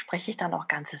ich dann? Spreche ich dann auch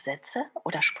ganze Sätze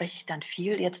oder spreche ich dann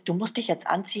viel jetzt: „Du musst dich jetzt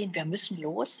anziehen, wir müssen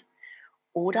los?“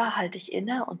 Oder halte ich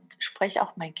inne und spreche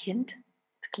auch mein Kind,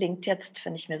 das klingt jetzt,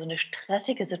 wenn ich mir so eine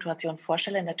stressige Situation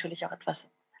vorstelle, natürlich auch etwas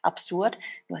absurd,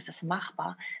 nur es ist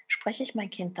machbar, spreche ich mein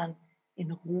Kind dann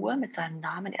in Ruhe mit seinem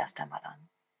Namen erst einmal an.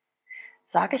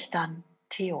 Sage ich dann: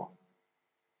 „Theo,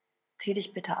 zieh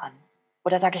dich bitte an.“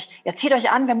 Oder sage ich: „Ja, zieht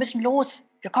euch an, wir müssen los,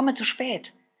 wir kommen zu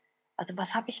spät.“ Also,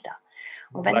 was habe ich da?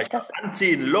 Und noch wenn ich leichter das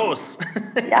anziehen, los!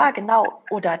 ja, genau,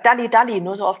 oder Dalli Dalli,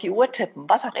 nur so auf die Uhr tippen,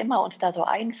 was auch immer uns da so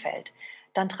einfällt,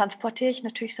 dann transportiere ich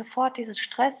natürlich sofort dieses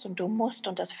Stress und „du musst“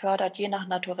 und das fördert je nach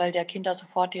Naturell der Kinder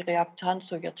sofort die Reaktanz,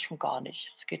 so jetzt schon gar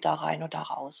nicht. Es geht da rein und da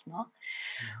raus, ne?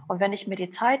 Und wenn ich mir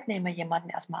die Zeit nehme, jemanden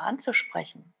erst mal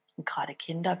anzusprechen, und grade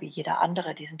Kinder wie jeder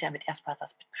andere, die sind ja mit erst mal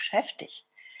was beschäftigt.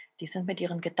 Die sind mit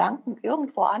ihren Gedanken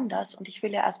irgendwo anders und ich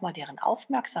will ja erst mal deren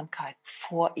Aufmerksamkeit,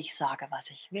 bevor ich sage, was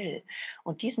ich will.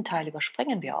 Und diesen Teil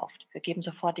überspringen wir oft. Wir geben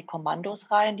sofort die Kommandos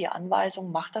rein, die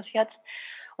Anweisung, mach das jetzt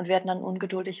und werden dann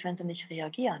ungeduldig, wenn sie nicht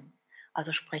reagieren.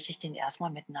 Also spreche ich den erst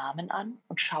mal mit Namen an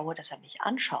und schaue, dass er mich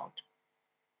anschaut.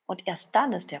 Und erst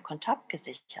dann ist der Kontakt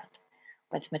gesichert.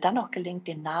 Wenn es mir dann noch gelingt,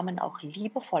 den Namen auch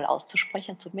liebevoll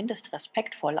auszusprechen, zumindest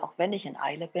respektvoll, auch wenn ich in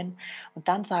Eile bin, und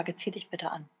dann sage, zieh dich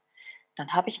bitte an,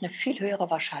 dann habe ich eine viel höhere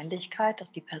Wahrscheinlichkeit,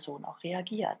 dass die Person auch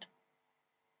reagiert.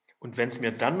 Und wenn es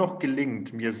mir dann noch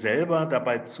gelingt, mir selber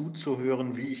dabei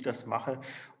zuzuhören, wie ich das mache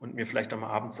und mir vielleicht am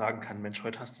Abend sagen kann: „Mensch,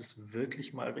 heute hast du es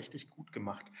wirklich mal richtig gut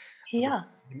gemacht.“ Also, Ja,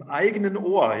 im eigenen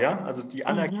Ohr, ja? Also, die mhm.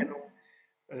 Anerkennung,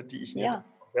 die ich mir dann Ja,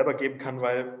 auch selber geben kann,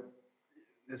 weil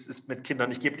es ist mit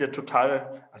Kindern, ich gebe dir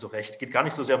total also recht, geht gar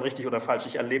nicht so sehr um richtig oder falsch.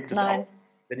 Ich erlebe das auch, nein,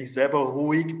 wenn ich selber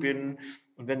ruhig bin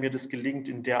und wenn mir das gelingt,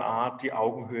 in der Art die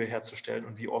Augenhöhe herzustellen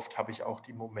und wie oft habe ich auch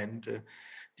die Momente,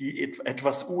 die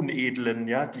etwas Unedlen,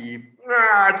 ja, die,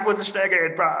 jetzt muss es schnell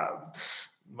gehen.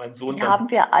 Mein Sohn Die dann,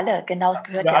 haben wir alle, genau. Es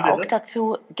gehört wir ja alle, auch ne?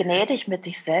 dazu, gnädig mit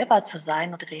sich selber zu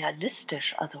sein und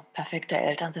realistisch. Also perfekte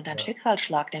Eltern sind ein Ja.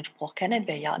 Schicksalsschlag, den Spruch kennen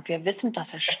wir ja und wir wissen,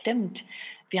 dass es stimmt.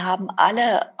 Wir haben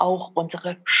alle auch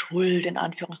unsere Schuld in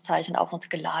Anführungszeichen auf uns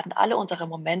geladen, alle unsere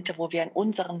Momente, wo wir in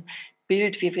unserem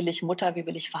Bild, wie will ich Mutter, wie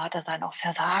will ich Vater sein, auch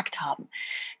versagt haben.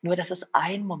 Nur das ist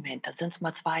ein Moment, dann sind es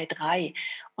mal 2, 3.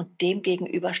 Und dem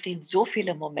gegenüber stehen so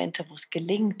viele Momente, wo es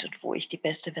gelingt und wo ich die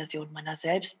beste Version meiner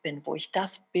selbst bin, wo ich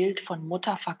das Bild von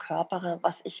Mutter verkörpere,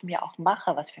 was ich mir auch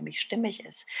mache, was für mich stimmig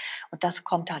ist. Und das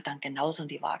kommt halt dann genauso in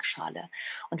die Waagschale.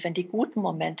 Und wenn die guten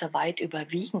Momente weit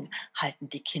überwiegen, halten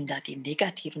die Kinder die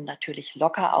negativen natürlich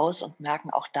locker aus und merken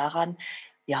auch daran,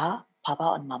 ja,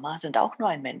 Papa und Mama sind auch nur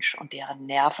ein Mensch und deren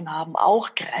Nerven haben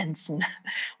auch Grenzen.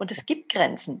 Und es gibt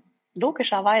Grenzen,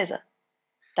 logischerweise. Ja,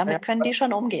 Damit können die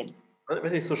schon umgehen.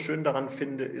 was ich so schön daran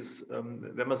finde, ist,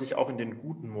 wenn man sich auch in den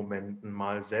guten Momenten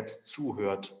mal selbst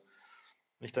zuhört,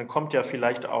 nicht, dann kommt ja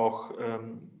vielleicht auch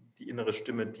die innere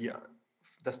Stimme,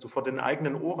 dass du vor den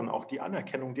eigenen Ohren auch die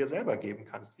Anerkennung dir selber geben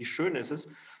kannst. Wie schön ist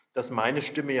es, dass meine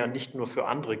Stimme ja nicht nur für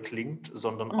andere klingt,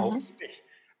 sondern auch Mhm. für mich.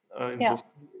 Ja,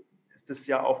 Insofern ist es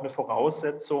ja auch eine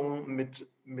Voraussetzung, mit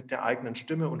der eigenen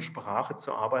Stimme und Sprache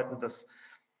zu arbeiten, dass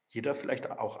jeder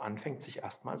vielleicht auch anfängt, sich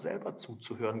erstmal selber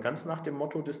zuzuhören. Ganz nach dem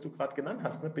Motto, das du gerade genannt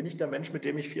hast. Ne? Bin ich der Mensch, mit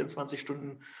dem ich 24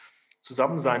 Stunden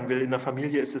zusammen sein will? In der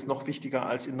Familie ist es noch wichtiger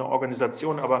als in der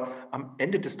Organisation. Aber am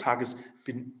Ende des Tages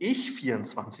bin ich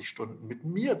 24 Stunden mit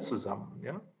mir zusammen.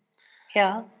 Ja?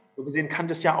 ja. So gesehen kann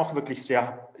das ja auch wirklich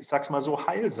sehr, ich sage es mal so,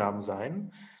 heilsam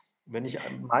sein, wenn ich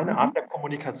meine Mhm. Art der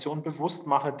Kommunikation bewusst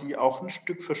mache, die auch ein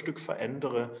Stück für Stück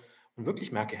verändere und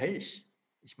wirklich merke, hey, ich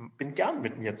bin gern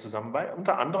mit mir zusammen, weil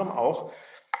unter anderem auch,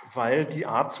 weil die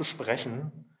Art zu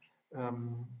sprechen,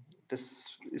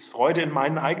 das ist Freude in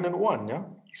meinen eigenen Ohren.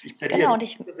 Ja? Ich plädiere Genau, jetzt und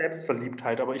nicht ich für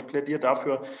Selbstverliebtheit, aber ich plädiere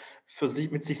dafür,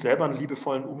 mit sich selber einen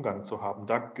liebevollen Umgang zu haben.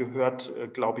 Da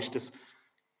gehört, glaube ich, das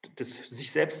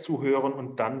sich selbst zuhören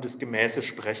und dann das gemäße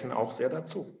Sprechen auch sehr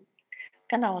dazu.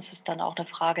 genau, es ist dann auch eine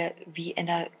Frage,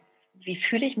 wie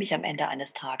fühle ich mich am Ende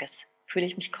eines Tages? Fühle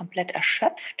ich mich komplett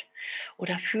erschöpft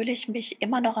oder fühle ich mich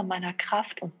immer noch in meiner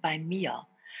Kraft und bei mir?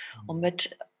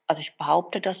 Und also ich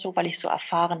behaupte das so, weil ich so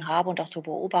erfahren habe und auch so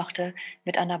beobachte,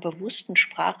 mit einer bewussten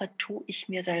Sprache tue ich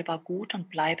mir selber gut und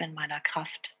bleibe in meiner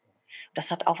Kraft. Das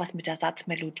hat auch was mit der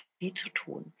Satzmelodie zu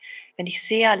tun. Wenn ich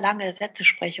sehr lange Sätze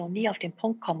spreche und nie auf den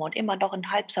Punkt komme und immer noch einen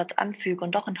Halbsatz anfüge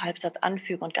und noch einen Halbsatz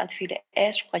anfüge und ganz viele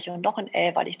Äs spreche und noch ein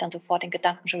weil ich dann sofort den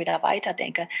Gedanken schon wieder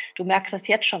weiterdenke. Du merkst das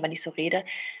jetzt schon, wenn ich so rede,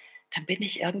 dann bin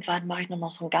ich irgendwann, mache ich nur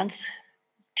noch so einen ganz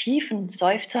tiefen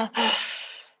Seufzer,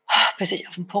 bis ich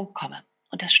auf den Punkt komme.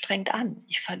 Und das strengt an.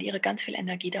 Ich verliere ganz viel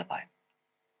Energie dabei.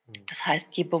 Mhm. Das heißt,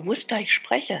 je bewusster ich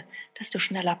spreche, desto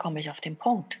schneller komme ich auf den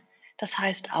Punkt. Das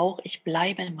heißt auch, ich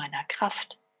bleibe in meiner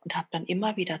Kraft und habe dann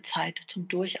immer wieder Zeit zum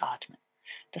Durchatmen.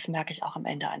 Das merke ich auch am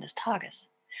Ende eines Tages.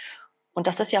 Und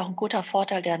das ist ja auch ein guter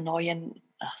Vorteil der neuen,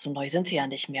 ach, so neu sind sie ja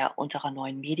nicht mehr, unserer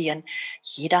neuen Medien.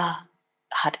 Jeder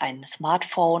hat ein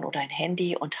Smartphone oder ein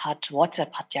Handy und hat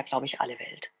WhatsApp hat ja, glaube ich, alle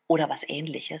Welt oder was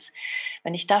Ähnliches.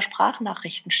 Wenn ich da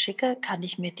Sprachnachrichten schicke, kann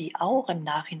ich mir die auch im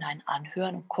Nachhinein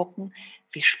anhören und gucken,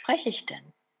 wie spreche ich denn?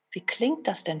 Wie klingt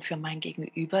das denn für mein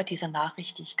Gegenüber, diese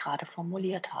Nachricht, die ich gerade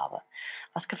formuliert habe?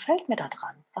 Was gefällt mir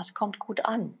daran? Was kommt gut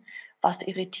an? Was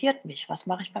irritiert mich? Was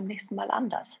mache ich beim nächsten Mal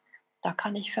anders? Da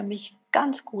kann ich für mich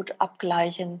ganz gut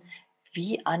abgleichen,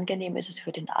 wie angenehm ist es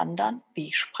für den anderen, wie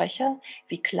ich spreche,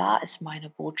 wie klar ist meine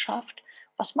Botschaft,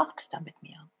 was macht es da mit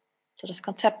mir? So, das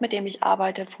Konzept, mit dem ich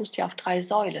arbeite, fußt ja auf 3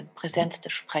 Säulen. Präsenz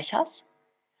des Sprechers,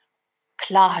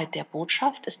 Klarheit der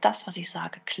Botschaft, ist das, was ich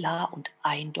sage, klar und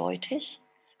eindeutig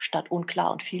statt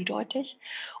unklar und vieldeutig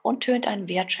und tönt eine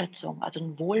Wertschätzung, also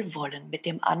ein Wohlwollen mit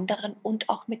dem anderen und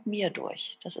auch mit mir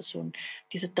durch. Das ist so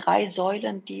diese 3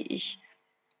 Säulen, die ich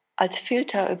als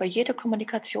Filter über jede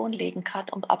Kommunikation legen kann,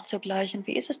 um abzugleichen,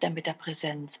 wie ist es denn mit der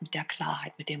Präsenz, mit der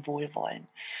Klarheit, mit dem Wohlwollen.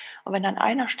 Und wenn an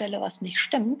einer Stelle was nicht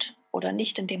stimmt oder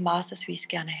nicht in dem Maß ist, wie ich es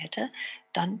gerne hätte,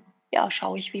 dann ja,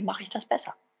 schaue ich, wie mache ich das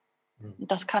besser. Mhm.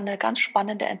 Und das kann eine ganz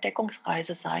spannende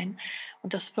Entdeckungsreise sein.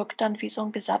 Und das wirkt dann wie so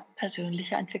ein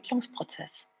gesamtpersönlicher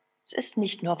Entwicklungsprozess. Es ist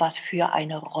nicht nur was für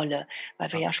eine Rolle,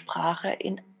 weil wir Ja. ja Sprache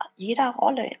in jeder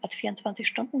Rolle als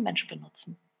 24-Stunden-Mensch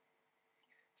benutzen.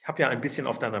 Ich habe ja ein bisschen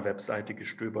auf deiner Webseite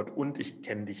gestöbert und ich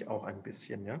kenne dich auch ein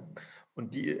bisschen, ja.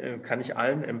 Und die kann ich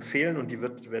allen empfehlen und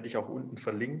werde ich auch unten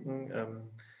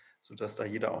verlinken, sodass da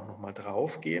jeder auch nochmal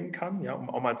drauf gehen kann, ja, um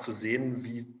auch mal zu sehen,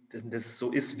 wie denn das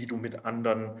so ist, wie du mit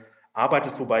anderen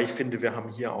arbeitest. Wobei ich finde, wir haben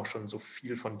hier auch schon so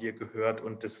viel von dir gehört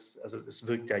und also das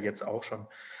wirkt ja jetzt auch schon.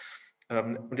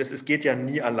 Und es geht ja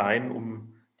nie allein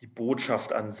um die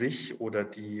Botschaft an sich oder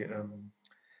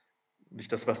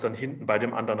nicht das, was dann hinten bei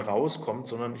dem anderen rauskommt,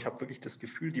 sondern ich habe wirklich das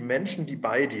Gefühl, die Menschen, die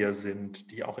bei dir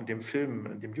sind, die auch in dem Film,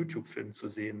 in dem YouTube-Film zu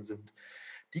sehen sind,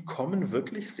 die kommen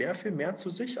wirklich sehr viel mehr zu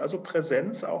sich. Also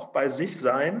Präsenz auch bei sich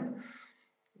sein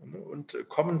und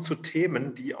kommen zu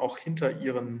Themen, die auch hinter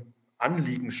ihren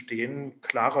Anliegen stehen,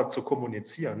 klarer zu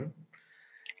kommunizieren.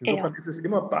 Insofern Ja, ist es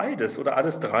immer beides oder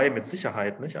alles drei mit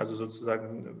Sicherheit, nicht? Also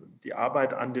sozusagen die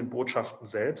Arbeit an den Botschaften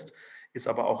selbst ist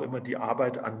aber auch immer die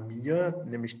Arbeit an mir,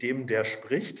 nämlich dem, der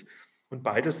spricht, und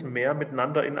beides mehr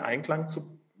miteinander in Einklang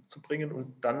zu bringen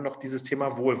und dann noch dieses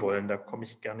Thema Wohlwollen, da komme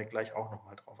ich gerne gleich auch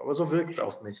nochmal drauf. Aber so wirkt es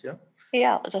auf mich, ja?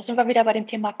 ja, da sind wir wieder bei dem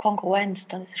Thema Kongruenz,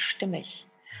 dann ist es stimmig.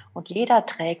 Und jeder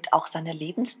trägt auch seine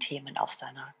Lebensthemen auf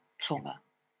seiner Zunge.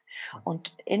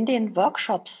 Und in den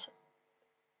Workshops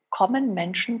kommen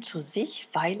Menschen zu sich,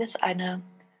 weil es eine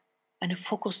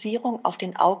Fokussierung auf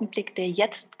den Augenblick, der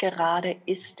jetzt gerade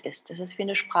ist. Es ist wie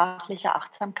eine sprachliche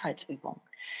Achtsamkeitsübung.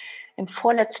 Im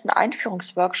vorletzten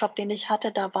Einführungsworkshop, den ich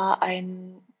hatte, da war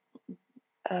ähm,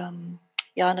 ein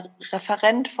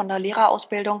Referent von der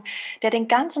Lehrerausbildung, der den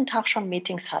ganzen Tag schon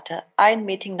Meetings hatte, ein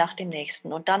Meeting nach dem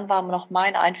nächsten. Und dann war noch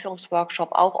mein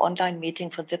Einführungsworkshop, auch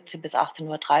Online-Meeting von 17 bis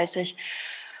 18:30 Uhr.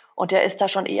 Und der ist da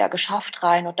schon eher geschafft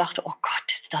rein und dachte, oh Gott,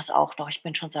 jetzt das auch noch. Ich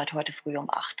bin schon seit heute früh um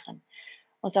 8 drin.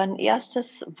 Und sein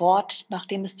erstes Wort,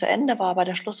 nachdem es zu Ende war, bei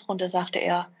der Schlussrunde, sagte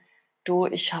er, du,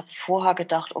 ich habe vorher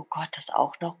gedacht, oh Gott, das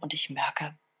auch noch. Und ich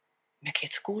merke, mir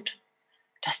geht's gut.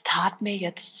 Das tat mir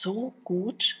jetzt so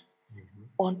gut Mhm.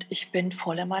 und ich bin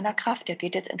voll in meiner Kraft. Der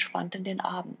geht jetzt entspannt in den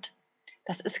Abend.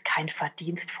 Das ist kein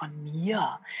Verdienst von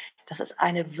mir. Das ist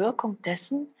eine Wirkung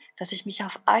dessen, dass ich mich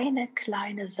auf eine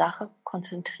kleine Sache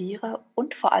konzentriere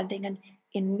und vor allen Dingen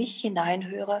in mich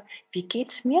hineinhöre. Wie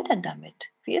geht es mir denn damit?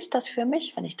 Wie ist das für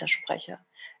mich, wenn ich das spreche?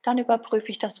 Dann überprüfe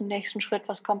ich das im nächsten Schritt,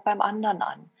 was kommt beim anderen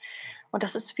an. Und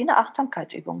das ist wie eine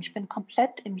Achtsamkeitsübung. Ich bin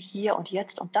komplett im Hier und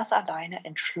Jetzt und das alleine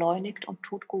entschleunigt und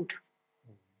tut gut.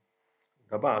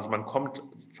 Wunderbar. Also man kommt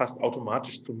fast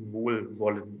automatisch zum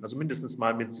Wohlwollen. Also mindestens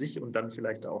mal mit sich und dann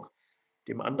vielleicht auch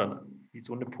dem anderen. Wie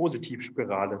so eine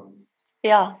Positivspirale.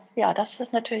 Ja, ja, das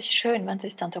ist natürlich schön, wenn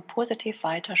sich dann so positiv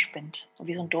weiterspinnt, so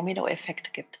wie so 'n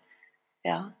Dominoeffekt gibt.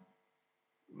 Ja.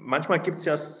 Manchmal gibt es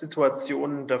ja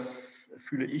Situationen, da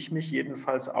fühle ich mich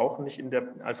jedenfalls auch nicht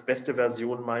als beste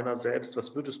Version meiner selbst.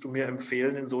 Was würdest du mir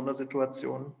empfehlen in so einer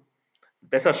Situation?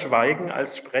 Besser schweigen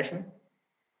als sprechen?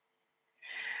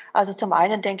 Also, zum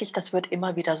einen denke ich, das wird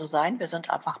immer wieder so sein. Wir sind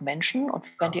einfach Menschen und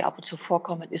wenn Ja. die ab und zu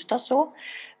vorkommen, ist das so.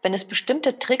 Wenn es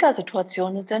bestimmte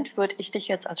Triggersituationen sind, würde ich dich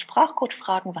jetzt als Sprachcoach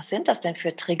fragen: „Was sind das denn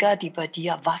für Trigger, die bei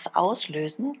dir was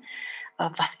auslösen?“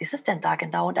 Was ist es denn da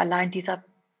genau? Und allein dieser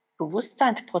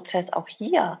Bewusstseinsprozess auch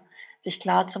hier, sich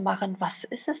klar zu machen, was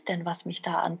ist es denn, was mich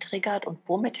da antriggert und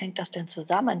womit hängt das denn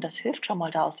zusammen? Das hilft schon mal,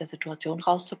 da aus der Situation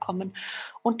rauszukommen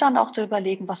und dann auch zu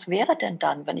überlegen, was wäre denn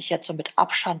dann, wenn ich jetzt so mit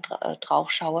Abstand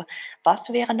drauf schaue,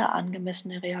 was wäre eine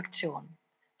angemessene Reaktion?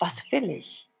 Was will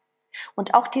ich?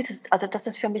 Und auch also das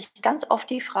ist für mich ganz oft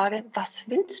die Frage, was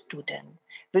willst du denn?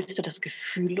 Willst du das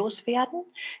Gefühl loswerden?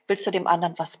 Willst du dem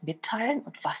anderen was mitteilen?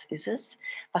 Und was ist es?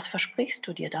 Was versprichst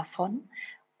du dir davon?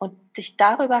 Und sich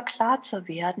darüber klar zu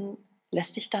werden,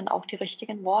 lässt sich dann auch die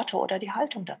richtigen Worte oder die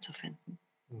Haltung dazu finden.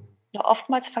 Mhm. Nur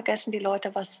oftmals vergessen die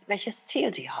Leute, welches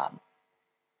Ziel sie haben.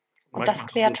 Und das Manchmal haben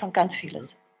wir klärt so schon ganz viele, ne?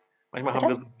 vieles. Manchmal haben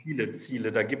Bitte? wir so viele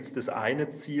Ziele. Da gibt es das eine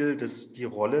Ziel, das die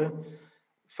Rolle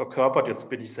verkörpert. Jetzt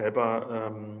bin ich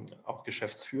selber auch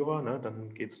Geschäftsführer. Ne?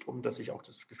 Dann geht es darum, dass ich auch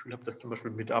das Gefühl habe, dass zum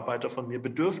Beispiel Mitarbeiter von mir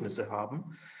Bedürfnisse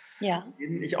haben, Ja.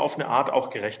 denen ich auf eine Art auch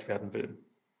gerecht werden will.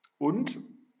 Und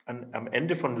am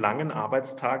Ende von langen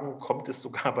Arbeitstagen kommt es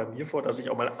sogar bei mir vor, dass ich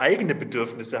auch mal eigene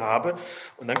Bedürfnisse habe.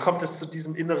 Und dann kommt es zu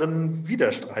diesem inneren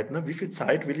Widerstreit. Ne? Wie viel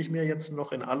Zeit will ich mir jetzt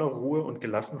noch in aller Ruhe und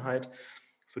Gelassenheit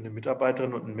für eine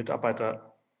Mitarbeiterin und einen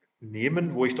Mitarbeiter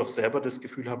nehmen, wo ich doch selber das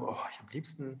Gefühl habe, oh, am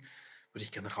liebsten würde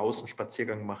ich gerne raus einen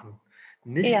Spaziergang machen.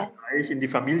 Nicht Ja. gleich in die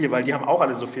Familie, weil die haben auch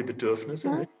alle so viele Bedürfnisse.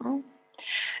 Mhm. Nicht? Mhm.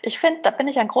 Ich finde, da bin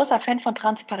ich ein großer Fan von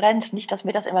Transparenz. Nicht, dass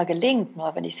mir das immer gelingt,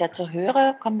 nur wenn ich es jetzt so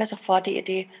höre, kommt mir sofort die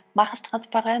Idee, mach es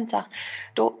transparent. Sag,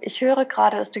 du, ich höre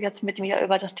gerade, dass du jetzt mit mir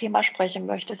über das Thema sprechen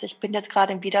möchtest. Ich bin jetzt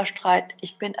gerade im Widerstreit.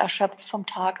 Ich bin erschöpft vom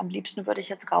Tag. Am liebsten würde ich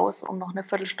jetzt raus und noch eine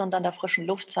Viertelstunde an der frischen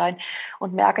Luft sein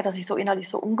und merke, dass ich so innerlich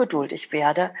so ungeduldig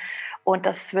werde. Und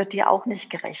das wird dir auch nicht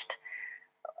gerecht.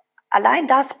 Allein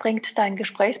das bringt deinen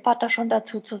Gesprächspartner schon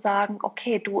dazu zu sagen: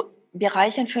 „Okay, du, mir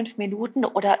reichen 5 Minuten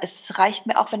oder es reicht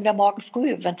mir auch, wenn wir morgen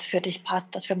früh, wenn es für dich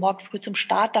passt, dass wir morgen früh zum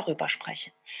Start darüber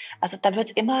sprechen.“ Also, da wird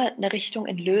es immer eine Richtung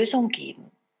in Lösung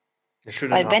geben, Eine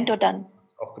schöne weil wenn Rahmenbedingung du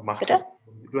dann auch gemacht bitte? hast.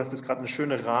 Du hast jetzt gerade eine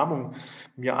schöne Rahmung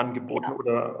mir angeboten Ja.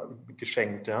 oder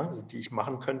geschenkt, ja, also die ich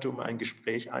machen könnte, um ein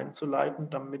Gespräch einzuleiten,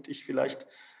 damit ich vielleicht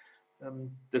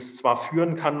das zwar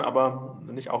führen kann, aber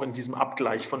nicht auch in diesem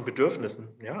Abgleich von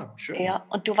Bedürfnissen. Ja, schön. Ja,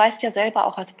 und du weißt ja selber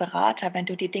auch als Berater, wenn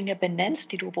du die Dinge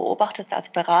benennst, die du beobachtest als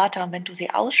Berater und wenn du sie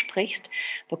aussprichst,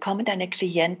 bekommen deine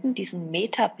Klienten diesen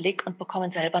Metablick und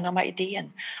bekommen selber nochmal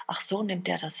Ideen. Ach, so nimmt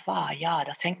der das wahr. Ja,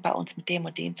 das hängt bei uns mit dem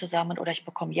und dem zusammen oder ich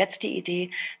bekomme jetzt die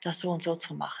Idee, das so und so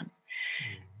zu machen.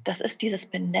 Mhm. Das ist dieses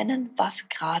Benennen, was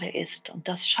gerade ist. Und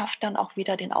das schafft dann auch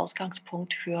wieder den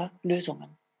Ausgangspunkt für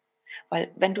Lösungen.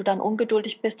 Weil wenn du dann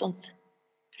ungeduldig bist und,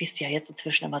 wie es ja jetzt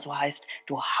inzwischen immer so heißt,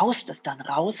 du haust es dann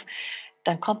raus,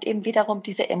 dann kommt eben wiederum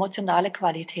diese emotionale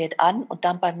Qualität an und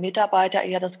dann beim Mitarbeiter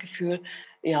eher das Gefühl,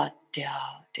 ja,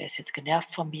 der ist jetzt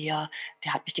genervt von mir,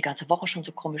 der hat mich die ganze Woche schon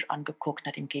so komisch angeguckt,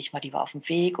 na, dem gehe ich mal lieber auf den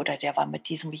Weg oder der war mit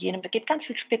diesem, jenem. Da geht ganz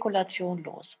viel Spekulation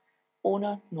los,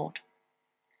 ohne Not.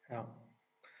 Ja.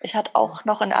 Ich hatte auch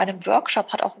noch in einem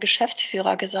Workshop, hat auch ein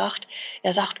Geschäftsführer gesagt,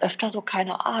 er sagt öfter so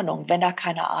 „keine Ahnung", wenn er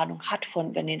keine Ahnung hat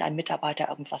von, wenn ihn ein Mitarbeiter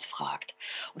irgendwas fragt.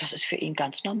 Und das ist für ihn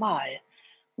ganz normal.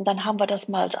 Und dann haben wir das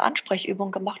mal als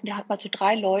Ansprechübung gemacht und der hat mal zu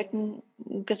 3 Leuten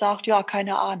gesagt: „Ja,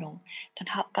 keine Ahnung." Dann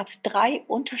gab es 3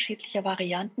 unterschiedliche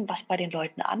Varianten, was bei den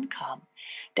Leuten ankam.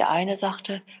 Der eine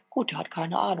sagte: „Gut, der hat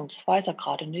keine Ahnung, das weiß er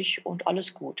gerade nicht und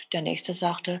alles gut." Der nächste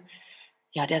sagte: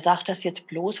 „Ja, der sagt das jetzt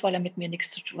bloß, weil er mit mir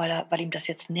nichts zu tun, weil ihm das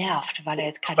jetzt nervt, weil er Das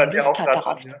jetzt kam keine bei mir Lust auch hat grad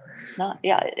darauf." an, ja. Ne?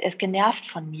 Ja, er ist genervt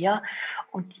von mir.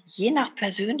 Und je nach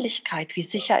Persönlichkeit, wie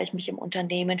sicher ich mich im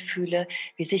Unternehmen fühle,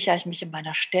 wie sicher ich mich in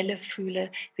meiner Stelle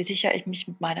fühle, wie sicher ich mich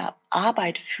mit meiner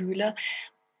Arbeit fühle,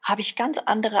 habe ich ganz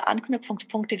andere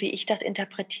Anknüpfungspunkte, wie ich das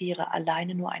interpretiere.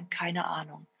 Alleine nur ein „keine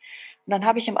Ahnung." Und dann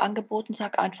habe ich ihm angeboten,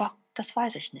 sag einfach: „Das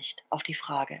weiß ich nicht", auf die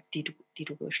Frage, die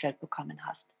du gestellt bekommen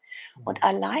hast. Und Mhm.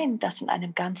 allein das in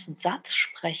einem ganzen Satz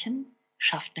sprechen,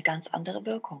 schafft eine ganz andere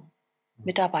Wirkung. Mhm.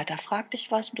 Mitarbeiter fragt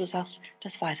dich was und du sagst: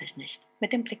 „Das weiß ich nicht",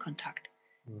 mit dem Blickkontakt.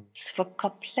 Mhm. Es wirkt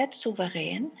komplett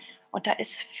souverän und da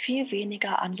ist viel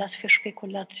weniger Anlass für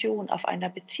Spekulation auf einer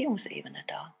Beziehungsebene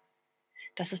da.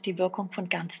 Das ist die Wirkung von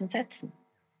ganzen Sätzen.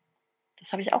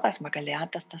 Das habe ich auch erst mal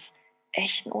gelernt, dass das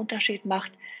echt 'n Unterschied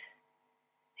macht.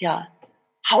 Ja,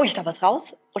 haue ich da was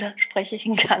raus oder spreche ich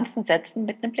in ganzen Sätzen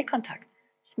mit 'nem Blickkontakt?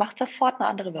 Das macht sofort 'ne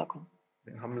andere Wirkung.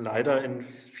 Wir haben leider in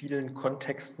vielen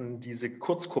Kontexten diese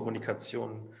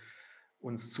Kurzkommunikation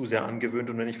uns zu sehr angewöhnt.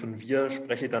 Und wenn ich von wir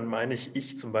spreche, dann meine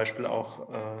ich zum Beispiel auch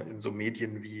in so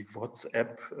Medien wie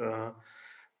WhatsApp.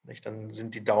 Nicht? Dann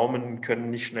sind die Daumen, können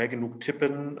nicht schnell genug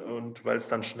tippen und weil es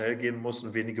dann schnell gehen muss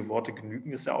und wenige Worte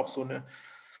genügen, ist ja auch so eine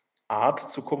Art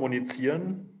zu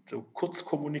kommunizieren, so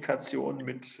Kurzkommunikation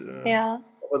mit, Ja.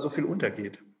 aber so viel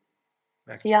untergeht,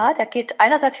 merke ich. Ja, da geht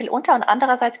einerseits viel unter und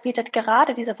andererseits bietet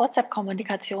gerade diese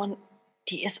WhatsApp-Kommunikation,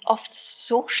 die ist oft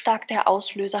so stark der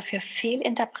Auslöser für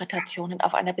Fehlinterpretationen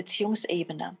auf einer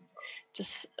Beziehungsebene.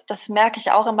 Das merke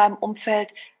ich auch in meinem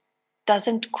Umfeld. Da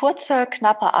sind kurze,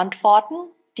 knappe Antworten,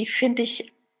 die finde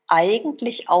ich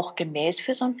eigentlich auch gemäß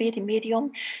für so ein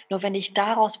Medium. Nur wenn ich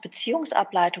daraus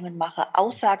Beziehungsableitungen mache,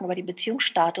 Aussagen über den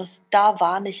Beziehungsstatus, da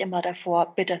warne ich immer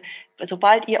davor: „Bitte,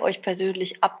 sobald ihr euch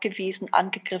persönlich abgewiesen,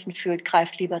 angegriffen fühlt,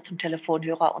 greift lieber zum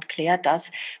Telefonhörer und klärt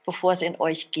das, bevor es in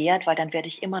euch gärt, weil dann werde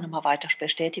ich immer noch mal weiter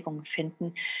Bestätigungen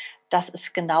finden." Das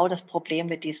ist genau das Problem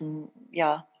mit diesen,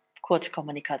 ja,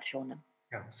 Kurzkommunikationen.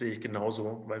 Ja, sehe ich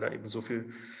genauso, weil da eben so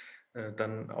viel,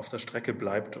 dann auf der Strecke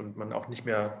bleibt und man auch nicht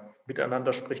mehr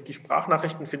miteinander spricht. Die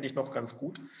Sprachnachrichten finde ich noch ganz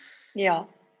gut. Ja,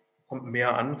 Kommt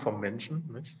mehr an vom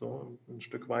Menschen, nicht, so ein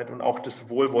Stück weit. Und auch das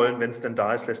Wohlwollen, wenn es denn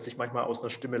da ist, lässt sich manchmal aus einer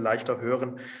Stimme leichter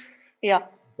hören.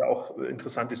 ja, Ja auch,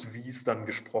 interessant ist, wie es dann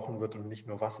gesprochen wird und nicht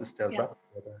nur, was ist der ja. Satz,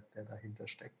 der dahinter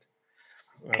steckt.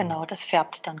 Genau, das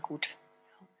färbt dann gut.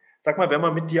 Sag mal, wenn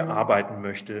man mit dir arbeiten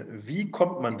möchte, wie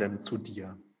kommt man denn zu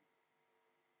dir?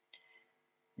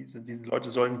 Diese Leute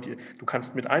sollen dir du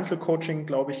kannst mit Einzelcoaching,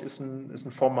 glaube ich, ist ein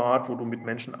Format, wo du mit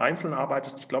Menschen einzeln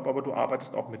arbeitest. Ich glaube aber, du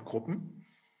arbeitest auch mit Gruppen.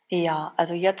 Ja,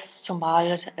 also jetzt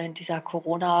zumal in dieser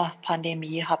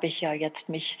Corona-Pandemie habe ich ja jetzt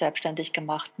mich selbstständig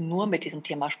gemacht, nur mit diesem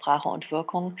Thema Sprache und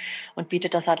Wirkung und biete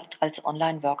das halt als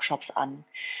Online-Workshops an.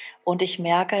 Und ich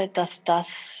merke, dass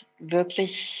das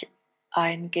wirklich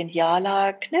ein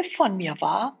genialer Kniff von mir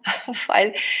war,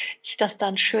 weil ich das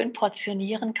dann schön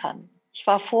portionieren kann. Ich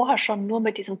war vorher schon nur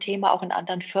mit diesem Thema auch in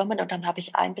anderen Firmen und dann habe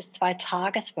ich 1 bis 2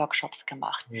 Tagesworkshops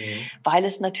gemacht, Mhm. weil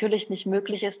es natürlich nicht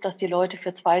möglich ist, dass die Leute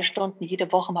für 2 Stunden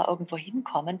jede Woche mal irgendwo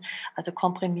hinkommen. Also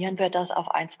komprimieren wir das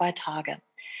auf 1, 2 Tage.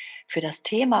 Für das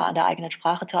Thema an der eigenen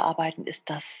Sprache zu arbeiten, ist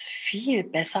das viel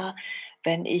besser,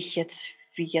 wenn ich jetzt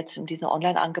wie jetzt in diesem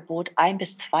Online-Angebot, 1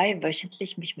 bis 2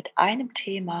 wöchentlich mich mit einem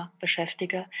Thema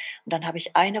beschäftige. Und dann habe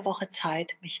ich eine Woche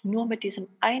Zeit, mich nur mit diesem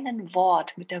einen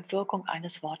Wort, mit der Wirkung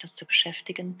eines Wortes zu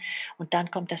beschäftigen. Und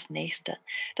dann kommt das nächste.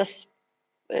 Das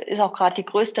ist auch gerade die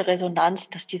größte Resonanz,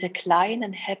 dass diese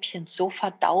kleinen Häppchen so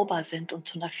verdaubar sind und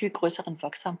zu einer viel größeren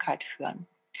Wirksamkeit führen.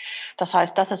 Das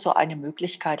heißt, das ist so eine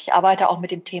Möglichkeit. Ich arbeite auch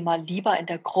mit dem Thema lieber in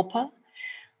der Gruppe,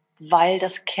 weil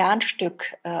das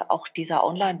Kernstück auch dieser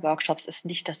Online-Workshops ist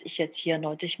nicht, dass ich jetzt hier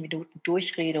 90 Minuten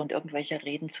durchrede und irgendwelche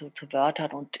Reden zu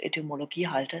Wörtern und Etymologie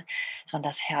halte,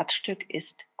 sondern das Herzstück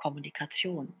ist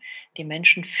Kommunikation. Die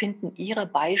Menschen finden ihre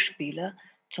Beispiele,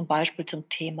 zum Beispiel zum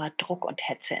Thema Druck und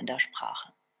Hetze in der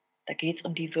Sprache. Da geht es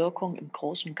um die Wirkung im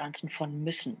Großen und Ganzen von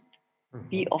müssen.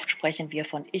 Wie Mhm. oft sprechen wir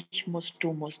von ich muss,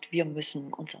 du musst, wir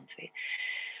müssen und sonst wie.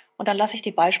 Und dann lasse ich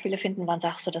die Beispiele finden, wann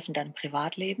sagst du das in deinem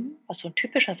Privatleben, was so ein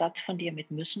typischer Satz von dir mit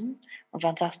müssen, und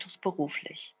wann sagst du es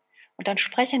beruflich. Und dann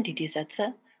sprechen die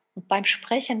Sätze, und beim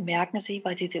Sprechen merken sie,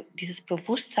 weil sie dieses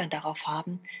Bewusstsein darauf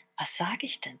haben, was sage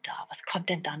ich denn da? Was kommt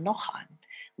denn da noch an?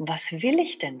 Und was will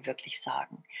ich denn wirklich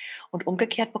sagen? Und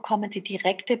umgekehrt bekommen sie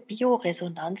direkte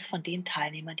Bioresonanz von den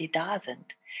Teilnehmern, die da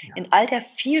sind. Ja. In all der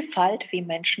Vielfalt, wie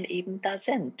Menschen eben da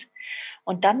sind.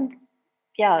 Und dann,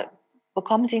 ja,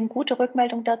 bekommen Sie eine gute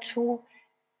Rückmeldung dazu,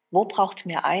 wo braucht es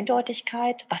mehr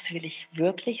Eindeutigkeit, was will ich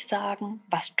wirklich sagen,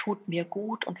 was tut mir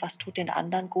gut und was tut den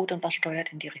anderen gut und was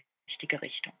steuert in die richtige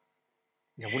Richtung.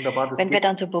 Ja, wunderbar. Das Wenn geht wir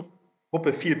dann so,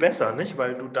 Gruppe viel besser, nicht?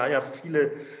 Weil du da ja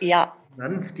viele ja,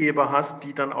 Finanzgeber hast,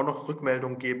 die dann auch noch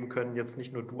Rückmeldung geben können, jetzt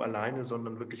nicht nur du alleine,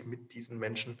 sondern wirklich mit diesen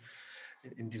Menschen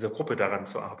in dieser Gruppe daran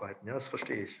zu arbeiten. Ja, das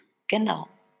verstehe ich. genau.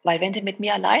 Weil wenn Sie mit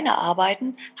mir alleine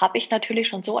arbeiten, habe ich natürlich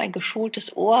schon so ein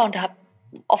geschultes Ohr und habe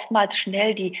oftmals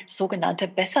schnell die sogenannte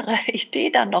bessere Idee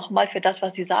dann nochmal für das,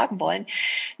 was Sie sagen wollen.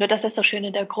 Nur das ist so schön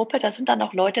in der Gruppe, da sind dann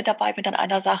noch Leute dabei, wenn dann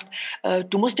einer sagt,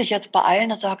 du musst dich jetzt beeilen,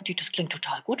 dann sagen die, das klingt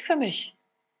total gut für mich.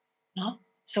 Ne?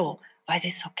 So, weil sie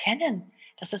es so kennen.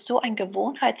 Das ist so ein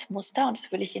Gewohnheitsmuster und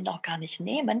das will ich ihnen auch gar nicht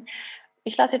nehmen.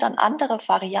 Ich lasse dann andere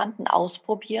Varianten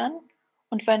ausprobieren.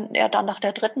 Und wenn er dann nach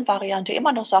der dritten Variante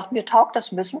immer noch sagt, mir taugt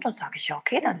das Müssen, dann sage ich, ja,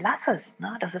 okay, dann lass es.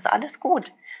 Ne? Das ist alles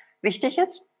gut. Wichtig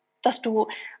ist, dass du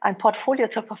ein Portfolio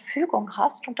zur Verfügung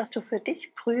hast und dass du für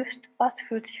dich prüfst, was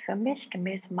fühlt sich für mich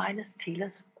gemäß meines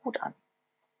Zieles gut an.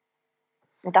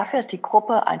 Und dafür ist die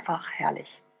Gruppe einfach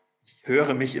herrlich. Ich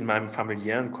höre mich in meinem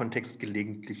familiären Kontext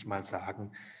gelegentlich mal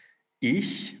sagen,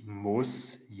 ich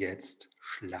muss jetzt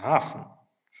schlafen.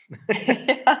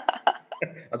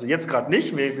 Also jetzt gerade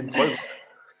nicht, ich bin voll wach,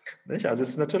 nicht? Also es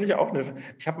ist natürlich auch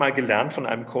ich habe mal gelernt von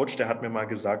einem Coach, der hat mir mal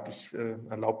gesagt, ich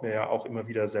erlaube mir ja auch immer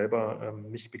wieder selber,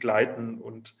 mich begleiten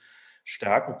und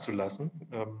stärken zu lassen.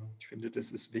 Ich finde,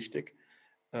 das ist wichtig.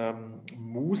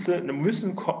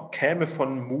 Müssen käme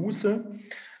von Muße.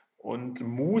 Und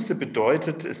Muße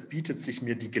bedeutet, es bietet sich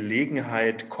mir die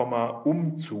Gelegenheit,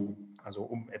 also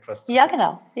um etwas zu Ja, tun.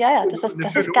 genau. Ja, ja, Eine das ist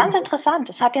schöne ganz Umkehr. interessant.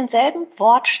 Es hat denselben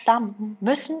Wortstamm,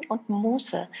 müssen und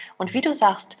Muße. Und wie du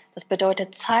sagst, das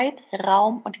bedeutet Zeit,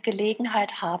 Raum und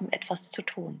Gelegenheit haben, etwas zu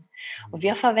tun. Und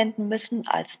wir verwenden müssen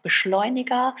als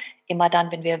Beschleuniger, immer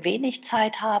dann, wenn wir wenig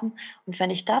Zeit haben. Und wenn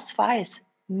ich das weiß,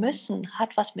 müssen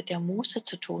hat was mit der Muße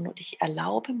zu tun und ich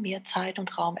erlaube mir Zeit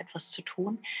und Raum, etwas zu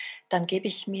tun, dann gebe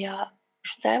ich mir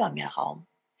schon selber mehr Raum.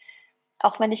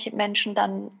 Auch wenn ich Menschen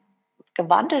dann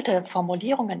gewandelte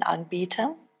Formulierungen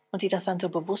anbiete und sie das dann so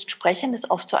bewusst sprechen,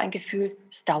 ist oft so ein Gefühl,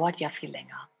 es dauert ja viel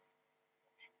länger.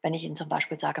 Wenn ich ihnen zum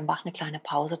Beispiel sage, mach eine kleine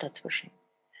Pause dazwischen,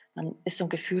 dann ist so ein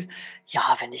Gefühl,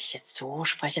 ja, wenn ich jetzt so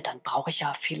spreche, dann brauche ich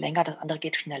ja viel länger, das andere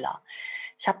geht schneller.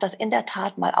 Ich habe das in der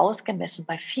Tat mal ausgemessen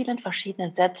bei vielen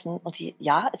verschiedenen Sätzen und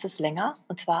ja, es ist länger,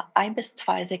 und zwar 1 bis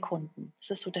 2 Sekunden. Das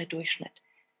ist so der Durchschnitt.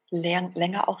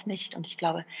 Länger auch nicht. Und ich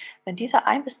glaube, wenn diese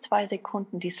 1 bis 2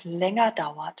 Sekunden, die es länger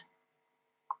dauert,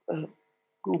 äh,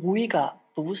 ruhiger,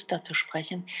 bewusster zu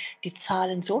sprechen, die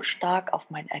zahlen so stark auf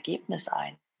mein Ergebnis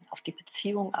ein, auf die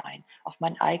Beziehung ein, auf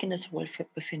mein eigenes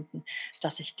Wohlbefinden,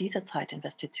 dass sich diese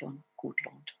Zeitinvestition gut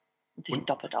lohnt und sich Und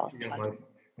doppelt auszahlt.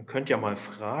 man könnte ja mal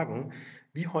fragen,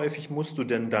 wie häufig musst du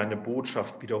denn deine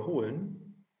Botschaft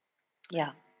wiederholen,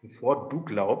 Ja, bevor du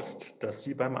glaubst, dass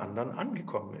sie beim anderen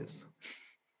angekommen ist?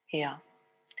 ja.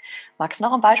 Magst du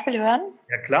noch ein Beispiel hören?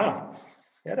 Ja klar,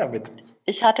 ja damit.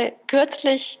 Ich hatte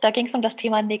kürzlich, da ging es um das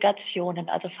Thema Negationen,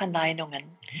 also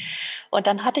Verneinungen. Und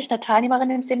dann hatte ich eine Teilnehmerin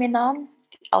im Seminar,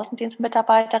 die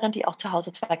Außendienstmitarbeiterin, die auch zu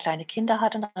Hause 2 kleine Kinder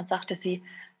hat. Und dann sagte sie: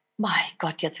 „Mein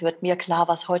Gott, jetzt wird mir klar,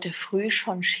 was heute früh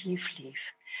schon schief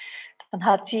lief.“ Dann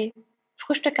hat sie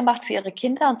Frühstück gemacht für ihre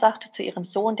Kinder und sagte zu ihrem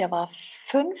Sohn, der war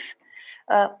 5: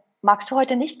 „Magst du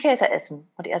heute nicht Käse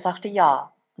essen?“ Und er sagte: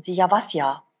 „Ja.“ Und sie: „Ja, was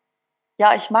ja?“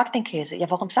 Ja, ich mag den Käse.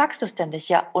 Ja, warum sagst du es denn nicht?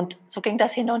 Ja, und so ging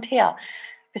das hin und her,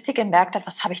 bis sie gemerkt hat,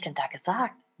 was habe ich denn da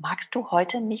gesagt? Magst du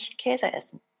heute nicht Käse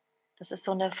essen? Das ist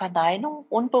so eine Verneinung,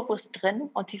 unbewusst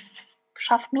drin und die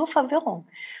schafft nur Verwirrung.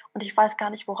 Und ich weiß gar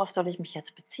nicht, worauf soll ich mich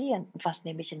jetzt beziehen und was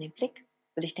nehme ich in den Blick?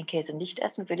 Will ich den Käse nicht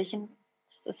essen? Will ich ihn?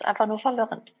 Es ist einfach nur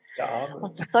verwirrend. Der Arme.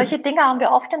 Und solche Dinge haben wir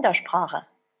oft in der Sprache.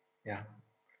 Ja.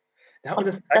 Ja, und Und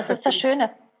es zeigt das ist das natürlich,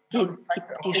 Schöne. ja, und Die, es die,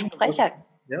 zeigt auch die unbewusst, Sprecher,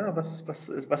 ja,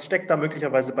 was steckt da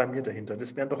möglicherweise bei mir dahinter?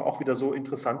 Das wären doch auch wieder so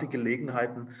interessante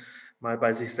Gelegenheiten, mal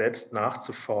bei sich selbst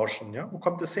nachzuforschen. Ja, wo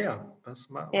kommt es her?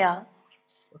 ja,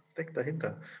 Was steckt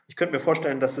dahinter? Ich könnte mir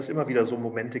vorstellen, dass es immer wieder so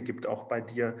Momente gibt, auch bei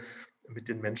dir mit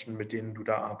den Menschen, mit denen du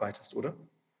da arbeitest, oder?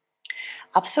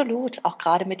 absolut. Auch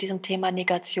gerade mit diesem Thema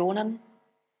Negationen.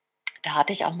 Da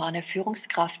hatte ich auch mal eine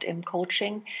Führungskraft im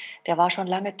Coaching, der war schon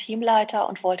lange Teamleiter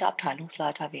und wollte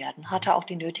Abteilungsleiter werden, hatte auch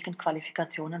die nötigen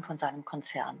Qualifikationen von seinem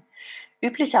Konzern.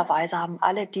 Üblicherweise haben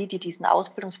alle die, die diesen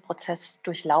Ausbildungsprozess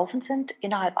durchlaufen sind,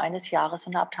 innerhalb eines Jahres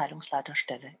so eine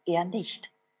Abteilungsleiterstelle. Er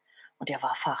nicht. Und er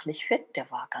war fachlich fit,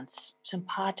 der war ganz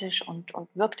sympathisch und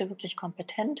wirkte wirklich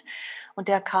kompetent. Und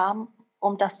der kam,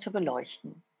 um das zu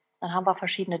beleuchten. Dann haben wir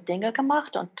verschiedene Dinge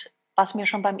gemacht und was mir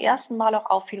schon beim ersten Mal auch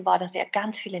auffiel, war, dass er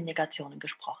ganz viele Negationen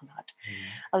gesprochen hat. Mhm.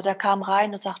 Also der kam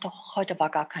rein und sagte, "Oh, heute war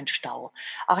gar kein Stau.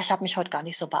 Ach, ich habe mich heute gar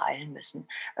nicht so beeilen müssen.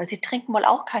 Sie trinken wohl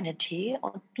auch keinen Tee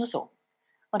und nur so.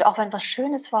 Und auch wenn was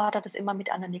Schönes war, hat er das immer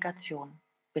mit einer Negation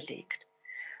belegt.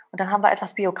 Und dann haben wir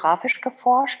etwas biografisch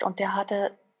geforscht und der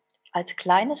hatte als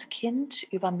kleines Kind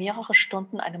über mehrere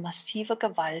Stunden eine massive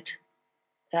Gewalt,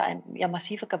 ja,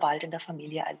 massive Gewalt in der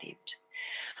Familie erlebt.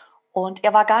 Und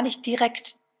er war gar nicht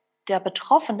direkt der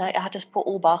Betroffene, er hat es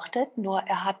beobachtet, nur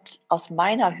er hat, aus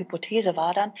meiner Hypothese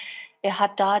war dann, er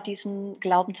hat da diesen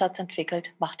Glaubenssatz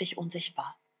entwickelt, mach dich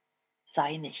unsichtbar,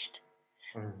 sei nicht.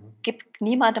 Mhm. Gib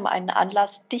niemandem einen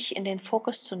Anlass, dich in den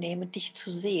Fokus zu nehmen, dich zu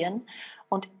sehen.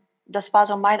 Und das war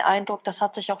so mein Eindruck, das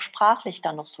hat sich auch sprachlich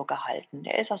dann noch so gehalten.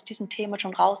 Er ist aus diesen Themen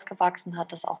schon rausgewachsen,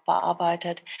 hat das auch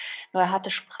bearbeitet. Nur er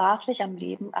hatte sprachlich am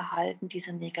Leben erhalten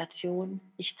diese Negation,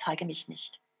 ich zeige mich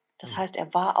nicht. Das Mhm. heißt,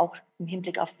 er war auch im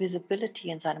Hinblick auf Visibility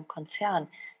in seinem Konzern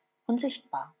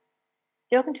unsichtbar.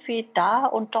 Irgendwie da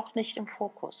und doch nicht im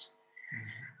Fokus.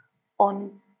 Mhm.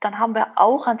 Und dann haben wir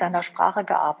auch an seiner Sprache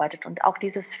gearbeitet und auch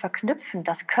dieses Verknüpfen,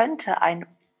 das könnte ein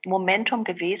Momentum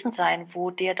gewesen sein, wo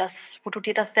du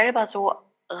dir das selber so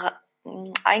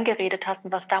eingeredet hast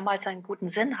und was damals einen guten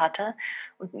Sinn hatte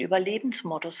und ein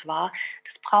Überlebensmodus war,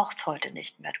 das braucht es heute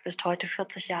nicht mehr. Du bist heute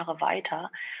 40 Jahre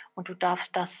weiter und du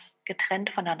darfst das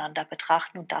getrennt voneinander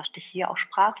betrachten und darfst dich hier auch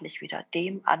sprachlich wieder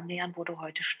dem annähern, wo du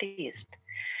heute stehst.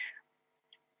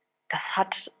 Das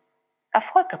hat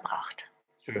Erfolg gebracht.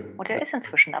 Schön. Und er ist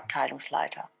inzwischen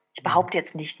Abteilungsleiter. Ich Mhm. behaupte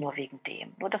jetzt nicht nur wegen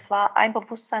dem. Nur das war ein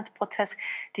Bewusstseinsprozess,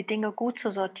 die Dinge gut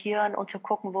zu sortieren und zu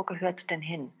gucken, wo gehört es denn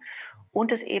hin.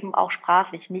 Und es eben auch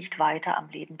sprachlich nicht weiter am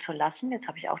Leben zu lassen. Jetzt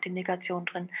habe ich auch die Negation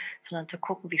drin, sondern zu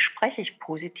gucken, wie spreche ich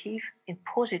positiv in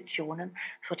Positionen,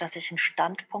 sodass ich einen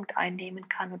Standpunkt einnehmen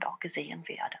kann und auch gesehen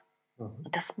werde. Und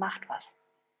Mhm. das macht was.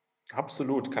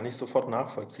 Absolut, kann ich sofort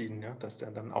nachvollziehen, ja, dass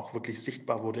der dann auch wirklich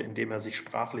sichtbar wurde, indem er sich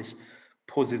sprachlich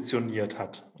positioniert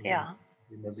hat und Ja,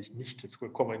 indem er sich nicht, jetzt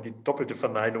kommen wir in die doppelte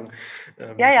Verneinung, ja,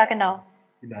 ähm, ja, genau.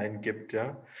 hineingibt,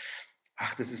 ja.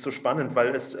 Ach, das ist so spannend, weil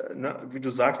es, ne, wie du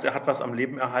sagst, er hat was am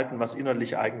Leben erhalten, was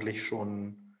innerlich eigentlich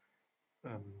schon,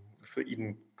 für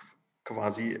ihn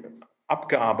quasi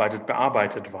abgearbeitet,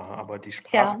 bearbeitet war, aber die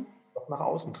Sprache Ja, doch nach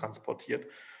außen transportiert,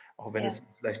 auch wenn ja. es ihn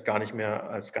vielleicht gar nicht mehr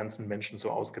als ganzen Menschen so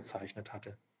ausgezeichnet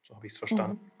hatte. So habe ich es Mhm.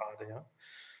 verstanden gerade, ja.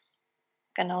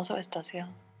 Genau so ist das, ja.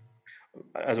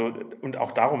 Also, und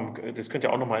auch darum, das könnte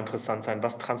ja auch noch mal interessant sein,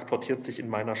 was transportiert sich in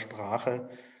meiner Sprache,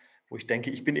 wo ich denke,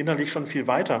 ich bin innerlich schon viel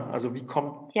weiter. Also, wie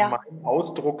kommt mein Ja,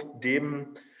 Ausdruck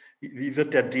dem wie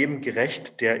wird der dem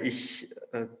gerecht, der ich,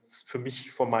 für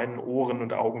mich vor meinen Ohren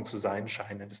und Augen zu sein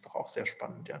scheine? Das ist doch auch sehr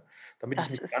spannend, ja. Damit ich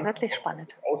das mich ist ganz wirklich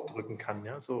spannend. authentisch ausdrücken kann,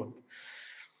 ja, so.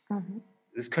 Mhm.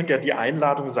 Es könnte ja die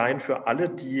Einladung sein für alle,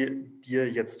 die dir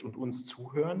jetzt und uns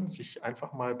zuhören, sich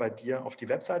einfach mal bei dir auf die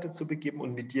Webseite zu begeben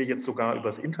und mit dir jetzt sogar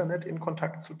übers Internet in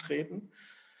Kontakt zu treten.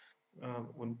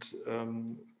 Und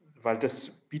weil das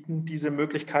bieten diese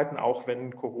Möglichkeiten, auch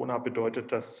wenn Corona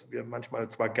bedeutet, dass wir manchmal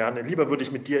zwar gerne, lieber würde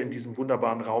ich mit dir in diesem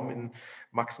wunderbaren Raum in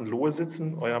Maxenlohe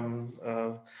sitzen, eurem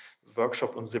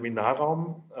Workshop- und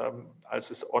Seminarraum, als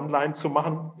es online zu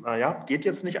machen. Naja, geht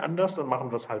jetzt nicht anders, dann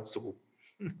machen wir es halt so.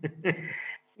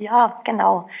 Ja,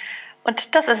 genau.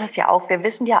 Und das ist es ja auch. Wir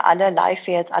wissen ja alle, live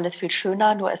wäre jetzt alles viel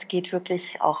schöner, nur es geht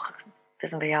wirklich auch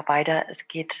wissen wir ja beide, es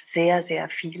geht sehr, sehr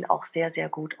viel, auch sehr, sehr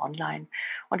gut online.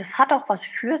 Und es hat auch was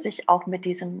für sich, auch mit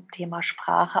diesem Thema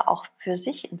Sprache, auch für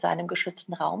sich in seinem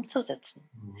geschützten Raum zu sitzen.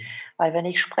 Mhm. Weil wenn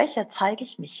ich spreche, zeige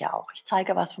ich mich ja auch. Ich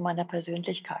zeige was von meiner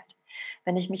Persönlichkeit.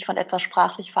 Wenn ich mich von etwas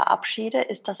sprachlich verabschiede,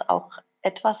 ist das auch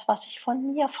etwas, was ich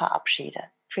von mir verabschiede.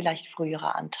 Vielleicht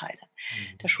frühere Anteile.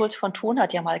 Der Mhm. Schulz von Thun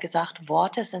hat ja mal gesagt,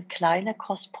 Worte sind kleine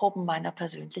Kostproben meiner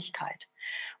Persönlichkeit.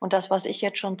 Und das, was ich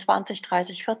jetzt schon 20,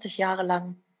 30, 40 Jahre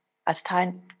lang als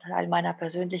Teil meiner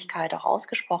Persönlichkeit auch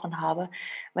ausgesprochen habe,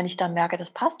 wenn ich dann merke,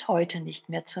 das passt heute nicht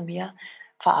mehr zu mir,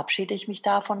 verabschiede ich mich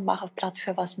davon und mache Platz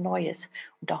für was Neues.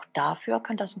 Und auch dafür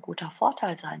kann das ein guter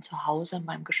Vorteil sein, zu Hause in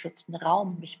meinem geschützten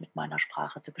Raum mich mit meiner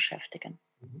Sprache zu beschäftigen.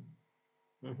 Mhm.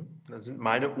 Mhm. Da sind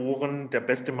meine Ohren der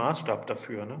beste Maßstab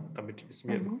dafür, ne? Damit es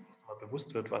mir Mhm. überhaupt mal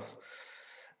bewusst wird, was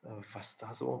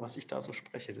ich da so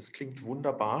spreche. Das klingt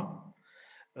wunderbar.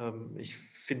 Ich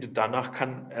finde, danach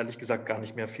kann ehrlich gesagt gar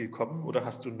nicht mehr viel kommen. Oder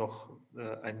hast du noch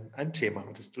ein Thema,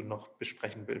 das du noch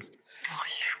besprechen willst? Ach,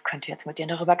 ich könnte jetzt mit dir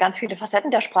noch über ganz viele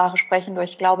Facetten der Sprache sprechen, nur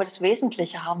ich glaube, das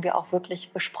Wesentliche haben wir auch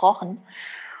wirklich besprochen.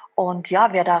 Und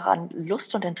ja, wer daran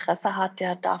Lust und Interesse hat,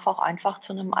 der darf auch einfach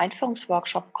zu einem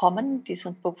Einführungsworkshop kommen. Die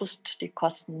sind bewusst, die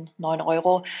kosten 9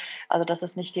 €. Also das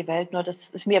ist nicht die Welt, nur das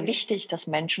ist mir wichtig, dass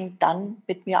Menschen dann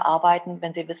mit mir arbeiten,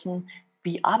 wenn sie wissen,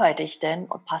 wie arbeite ich denn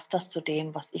und passt das zu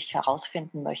dem, was ich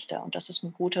herausfinden möchte. Und das ist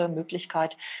eine gute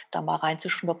Möglichkeit, da mal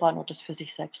reinzuschnuppern und das für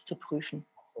sich selbst zu prüfen.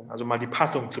 Also mal die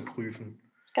Passung zu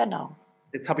prüfen. Genau.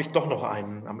 Jetzt habe ich doch noch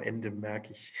einen am Ende,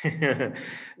 merke ich.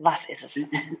 Was ist es?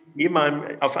 Ich gehe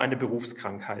mal auf eine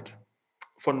Berufskrankheit.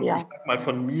 Ich Ja. sage mal,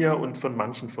 von mir und von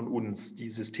manchen von uns, die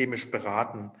systemisch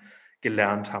beraten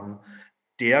gelernt haben.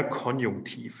 Der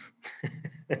Konjunktiv.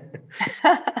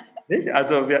 Nicht?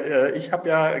 Also ich habe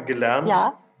ja gelernt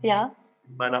Ja, ja.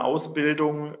 in meiner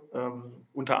Ausbildung,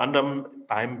 unter anderem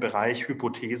beim Bereich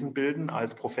Hypothesen bilden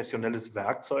als professionelles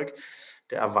Werkzeug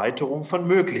der Erweiterung von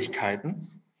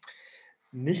Möglichkeiten.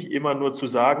 Nicht immer nur zu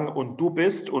sagen: „Und du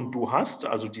bist und du hast“,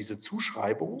 also diese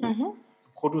Zuschreibung Mhm, zu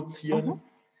mhm. produzieren,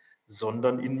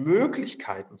 sondern in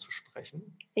Möglichkeiten zu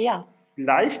sprechen. Ja.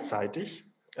 Gleichzeitig,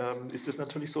 ist es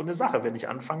natürlich so eine Sache, wenn ich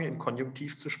anfange, in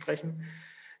Konjunktiv zu sprechen: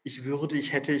 „Ich würde,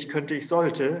 ich hätte, ich könnte, ich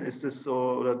sollte“, ist es so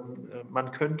oder,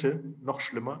 „man könnte“, noch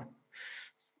schlimmer,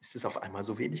 ist es auf einmal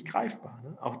so wenig greifbar,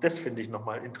 ne? Auch das finde ich noch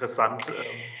mal interessant.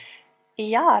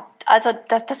 Ja, also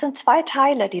das sind 2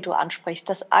 Teile, die du ansprichst.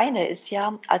 Das eine ist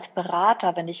ja, als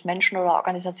Berater, wenn ich Menschen oder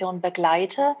Organisationen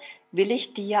begleite, will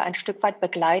ich die ja ein Stück weit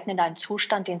begleiten in einen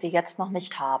Zustand, den sie jetzt noch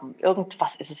nicht haben.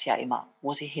 Irgendwas ist es ja immer,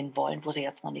 wo sie hinwollen, wo sie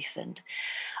jetzt noch nicht sind.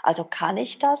 Also kann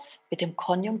ich das mit dem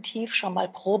Konjunktiv schon mal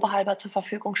probehalber zur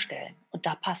Verfügung stellen. Und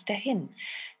da passt er hin.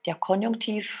 Der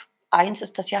Konjunktiv eins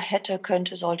ist das ja hätte,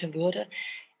 könnte, sollte, würde,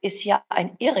 ist ja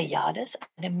ein Irreales,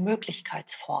 eine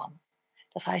Möglichkeitsform.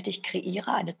 Das heißt, ich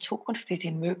kreiere eine Zukunft, wie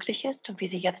sie möglich ist und wie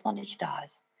sie jetzt noch nicht da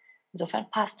ist. Insofern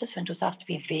passt es, wenn du sagst,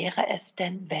 wie wäre es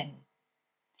denn, wenn?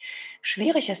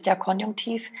 Schwierig ist der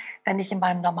Konjunktiv, wenn ich in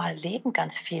meinem normalen Leben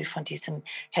ganz viel von diesem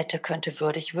hätte, könnte,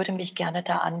 würde. Ich würde mich gerne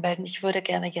da anmelden. Ich würde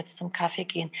gerne jetzt zum Kaffee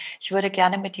gehen. Ich würde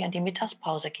gerne mit dir in die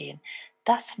Mittagspause gehen.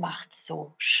 Das macht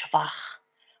so schwach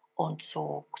und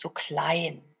so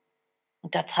klein.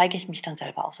 Und da zeige ich mich dann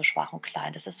selber auch so schwach und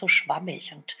klein. Das ist so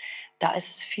schwammig. Und da ist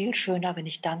es viel schöner, wenn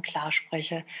ich dann klar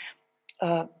spreche,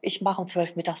 ich mache um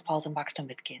 12 Mittagspause, magst du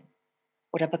mitgehen?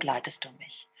 Oder begleitest du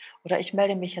mich? Oder ich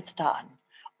melde mich jetzt da an.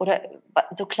 Oder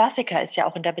so Klassiker ist ja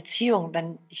auch in der Beziehung,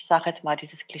 wenn ich sage jetzt mal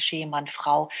dieses Klischee Mann,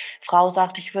 Frau. Frau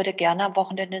sagt, ich würde gerne am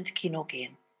Wochenende ins Kino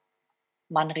gehen.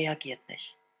 Mann reagiert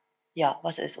nicht. Ja,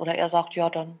 was ist? Oder er sagt,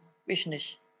 ja, dann ich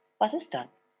nicht. Was ist dann?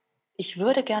 Ich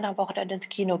würde gerne am Wochenende ins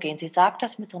Kino gehen. Sie sagt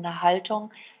das mit so einer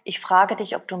Haltung, ich frage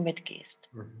dich, ob du mitgehst.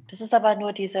 Mhm. Das ist aber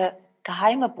nur diese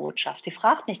geheime Botschaft. Sie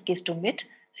fragt nicht, gehst du mit?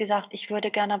 Sie sagt, ich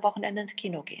würde gerne am Wochenende ins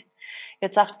Kino gehen.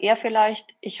 Jetzt sagt er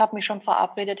vielleicht, ich habe mich schon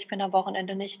verabredet, ich bin am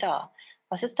Wochenende nicht da.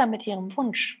 Was ist dann mit Ihrem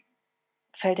Wunsch?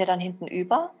 Fällt er dann hinten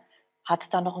über? Hat es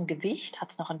da noch ein Gewicht?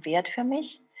 Hat es noch einen Wert für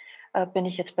mich? Bin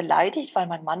ich jetzt beleidigt, weil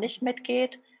mein Mann nicht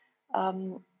mitgeht?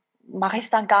 Mache ich es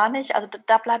dann gar nicht? Also,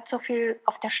 da bleibt so viel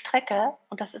auf der Strecke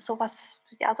und das ist so was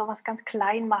ja, so was ganz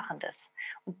Kleinmachendes.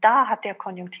 Und da hat der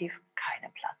Konjunktiv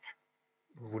keinen Platz.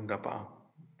 Wunderbar.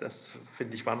 Das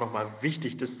finde ich, war noch mal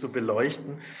wichtig, das zu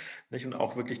beleuchten, nicht? Und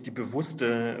auch wirklich die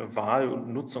bewusste Wahl und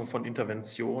Nutzung von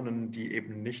Interventionen, die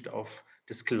eben nicht auf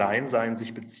das Kleinsein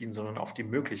sich beziehen, sondern auf die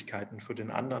Möglichkeiten für den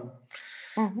anderen.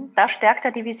 Mhm. Da stärkt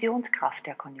er die Visionskraft,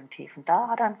 der Konjunktiv. Und da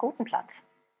hat er einen guten Platz.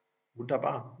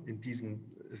 Wunderbar. In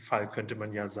diesem Fall könnte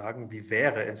man ja sagen, wie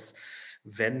wäre es,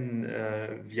 wenn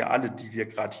wir alle, die wir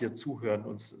gerade hier zuhören,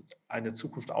 uns eine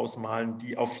Zukunft ausmalen,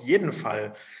 die auf jeden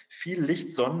Fall viel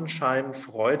Licht, Sonnenschein,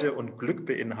 Freude und Glück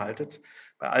beinhaltet,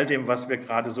 bei all dem, was wir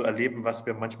gerade so erleben, was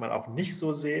wir manchmal auch nicht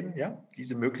so sehen. Ja,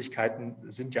 diese Möglichkeiten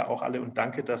sind ja auch alle und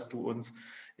danke, dass du uns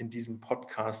in diesem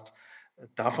Podcast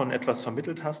davon etwas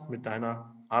vermittelt hast, mit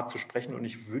deiner Art zu sprechen. Und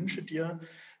ich wünsche dir,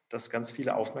 dass ganz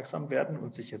viele aufmerksam werden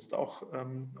und sich jetzt auch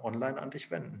online an dich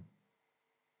wenden.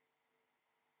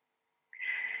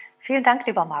 Vielen Dank,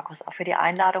 lieber Markus, auch für die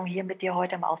Einladung, hier mit dir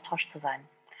heute im Austausch zu sein.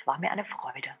 Es war mir eine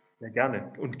Freude. Sehr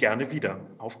gerne und gerne wieder.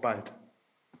 Auf bald.